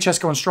time the NHS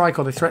go on strike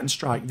or they threaten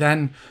strike,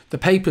 then the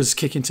papers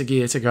kick into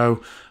gear to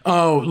go,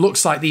 oh,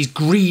 looks like these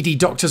greedy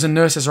doctors and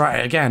nurses are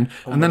at it again.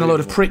 And then a load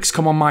of pricks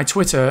come on my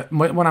Twitter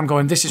when I'm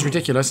going, this is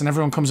ridiculous. And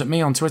everyone comes at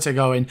me on Twitter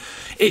going,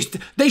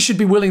 they should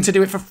be willing to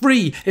do it for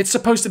free. It's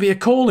supposed to be a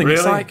calling. Really?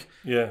 It's like,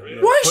 yeah.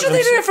 why should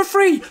they do it for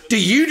free?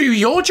 Do you do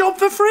your job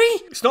for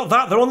free? It's not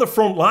that. They're on the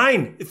front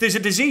line. If there's a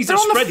disease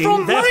that's They're on the spreading,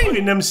 front they're line.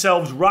 putting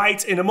themselves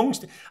right in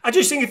amongst it. I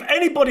just think if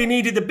anybody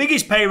needed the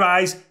biggest pay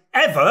rise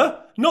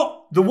ever,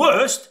 not the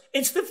worst,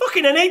 it's the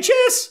fucking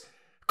NHS.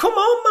 Come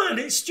on,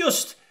 man. It's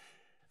just...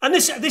 And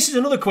this is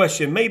another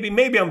question.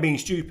 Maybe I'm being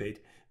stupid,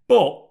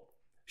 but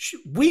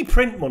we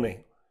print money.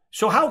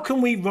 So how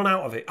can we run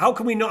out of it? How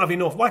can we not have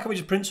enough? Why can't we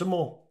just print some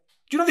more?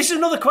 Do you know, this is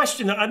another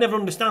question that I never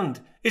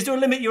understand. Is there a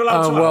limit you're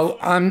allowed to have? Well,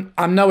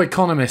 I'm no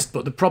economist,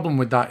 but the problem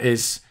with that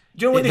is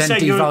Do you know what it they then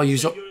say?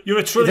 devalues, You're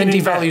a it trillion then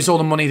in debt. devalues all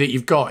the money that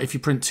you've got if you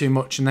print too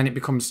much, and then it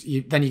becomes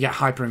then you get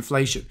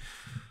hyperinflation.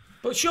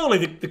 But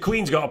surely the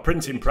Queen's got a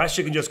printing press.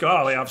 You can just go,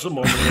 oh, they have some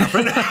more money.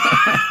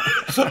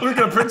 We're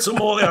going to print some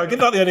more there. Give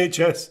that the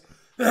NHS.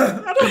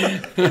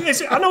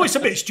 I know it's a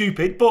bit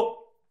stupid, but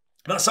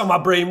that's how my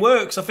brain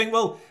works. I think,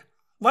 well,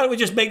 why don't we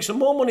just make some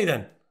more money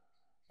then?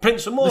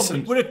 Print some more.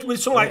 Listen, we're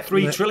something like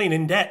 3 trillion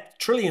in debt.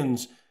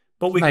 Trillions.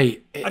 But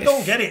Mate, I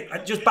don't get it.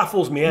 It just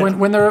baffles me. Head.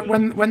 When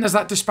there's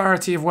that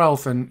disparity of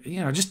wealth, and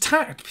just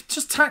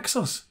tax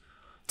us.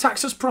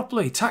 Tax us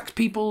properly. Tax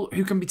people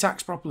who can be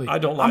taxed properly. I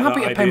don't like I'm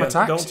happy that to pay my idea.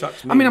 tax. Don't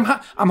tax me. I mean,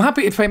 I'm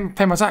happy to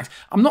pay my tax.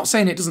 I'm not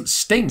saying it doesn't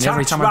sting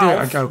every time Ralf, I do it.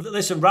 I go,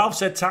 listen, Ralph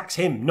said tax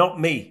him, not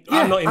me.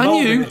 yeah, I'm not involved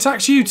and you in it.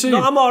 tax you too.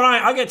 No, I'm all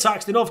right. I get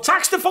taxed enough.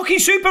 Tax the fucking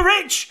super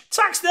rich.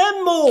 Tax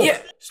them more. Yeah.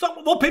 Stop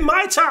upping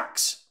my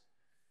tax.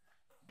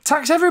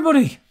 Tax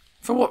everybody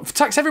for what?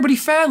 Tax everybody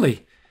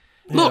fairly.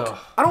 Look, Yeah.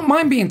 I don't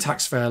mind being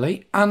taxed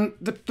fairly, and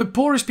the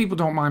poorest people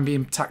don't mind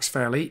being taxed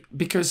fairly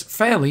because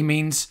fairly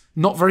means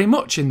not very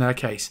much in their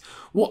case.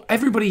 What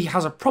everybody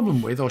has a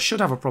problem with, or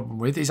should have a problem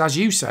with, is, as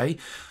you say,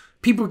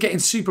 people getting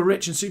super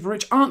rich and super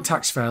rich aren't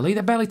taxed fairly.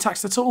 They're barely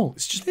taxed at all.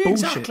 It's just bullshit.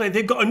 Exactly.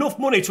 They've got enough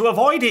money to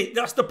avoid it.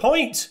 That's the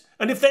point.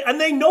 And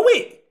they know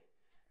it.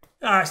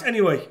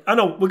 Anyway, I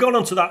know we're going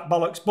on to that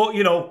bollocks, but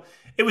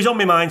it was on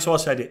my mind, so I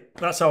said it.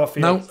 That's how I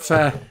feel. No,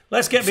 fair.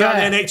 Let's get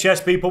behind the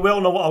NHS, people. We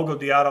all know how good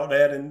they are out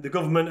there, and the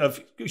government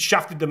have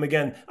shafted them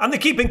again. And they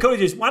keep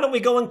encouraging us, why don't we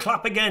go and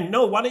clap again?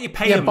 No, why don't you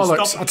pay them?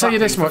 Bollocks. Stop I'll tell you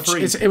this clapping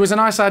much. for free. It was a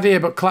nice idea,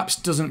 but Claps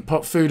doesn't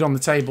put food on the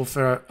table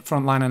for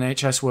frontline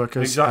NHS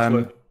workers.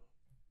 Exactly.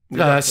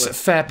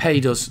 Fair pay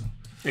does.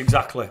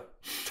 Exactly.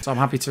 So I'm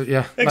happy to,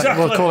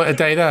 Exactly. we'll call it a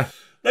day there.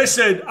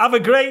 Listen, have a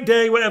great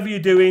day, whatever you're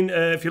doing.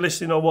 If you're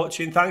listening or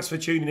watching, thanks for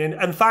tuning in.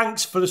 And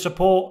thanks for the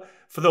support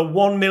for the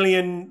 1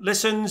 million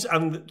listens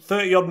and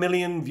 30 odd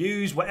million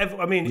views, whatever.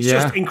 I mean, it's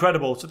just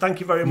incredible. So thank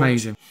you very much.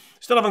 Amazing.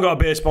 Still haven't got a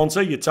beer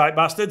sponsor, you tight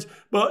bastards.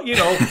 But,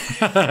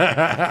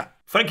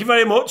 thank you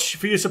very much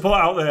for your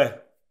support out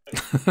there.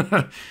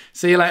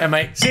 See you later,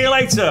 mate. See you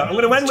later. I'm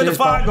going to end with a Cheers,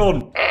 fart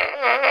gun.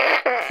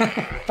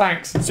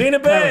 Thanks. See you in a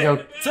There we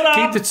bit. go. Ta-da.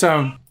 Keep the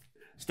tone.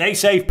 Stay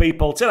safe,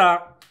 people.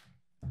 Ta-da.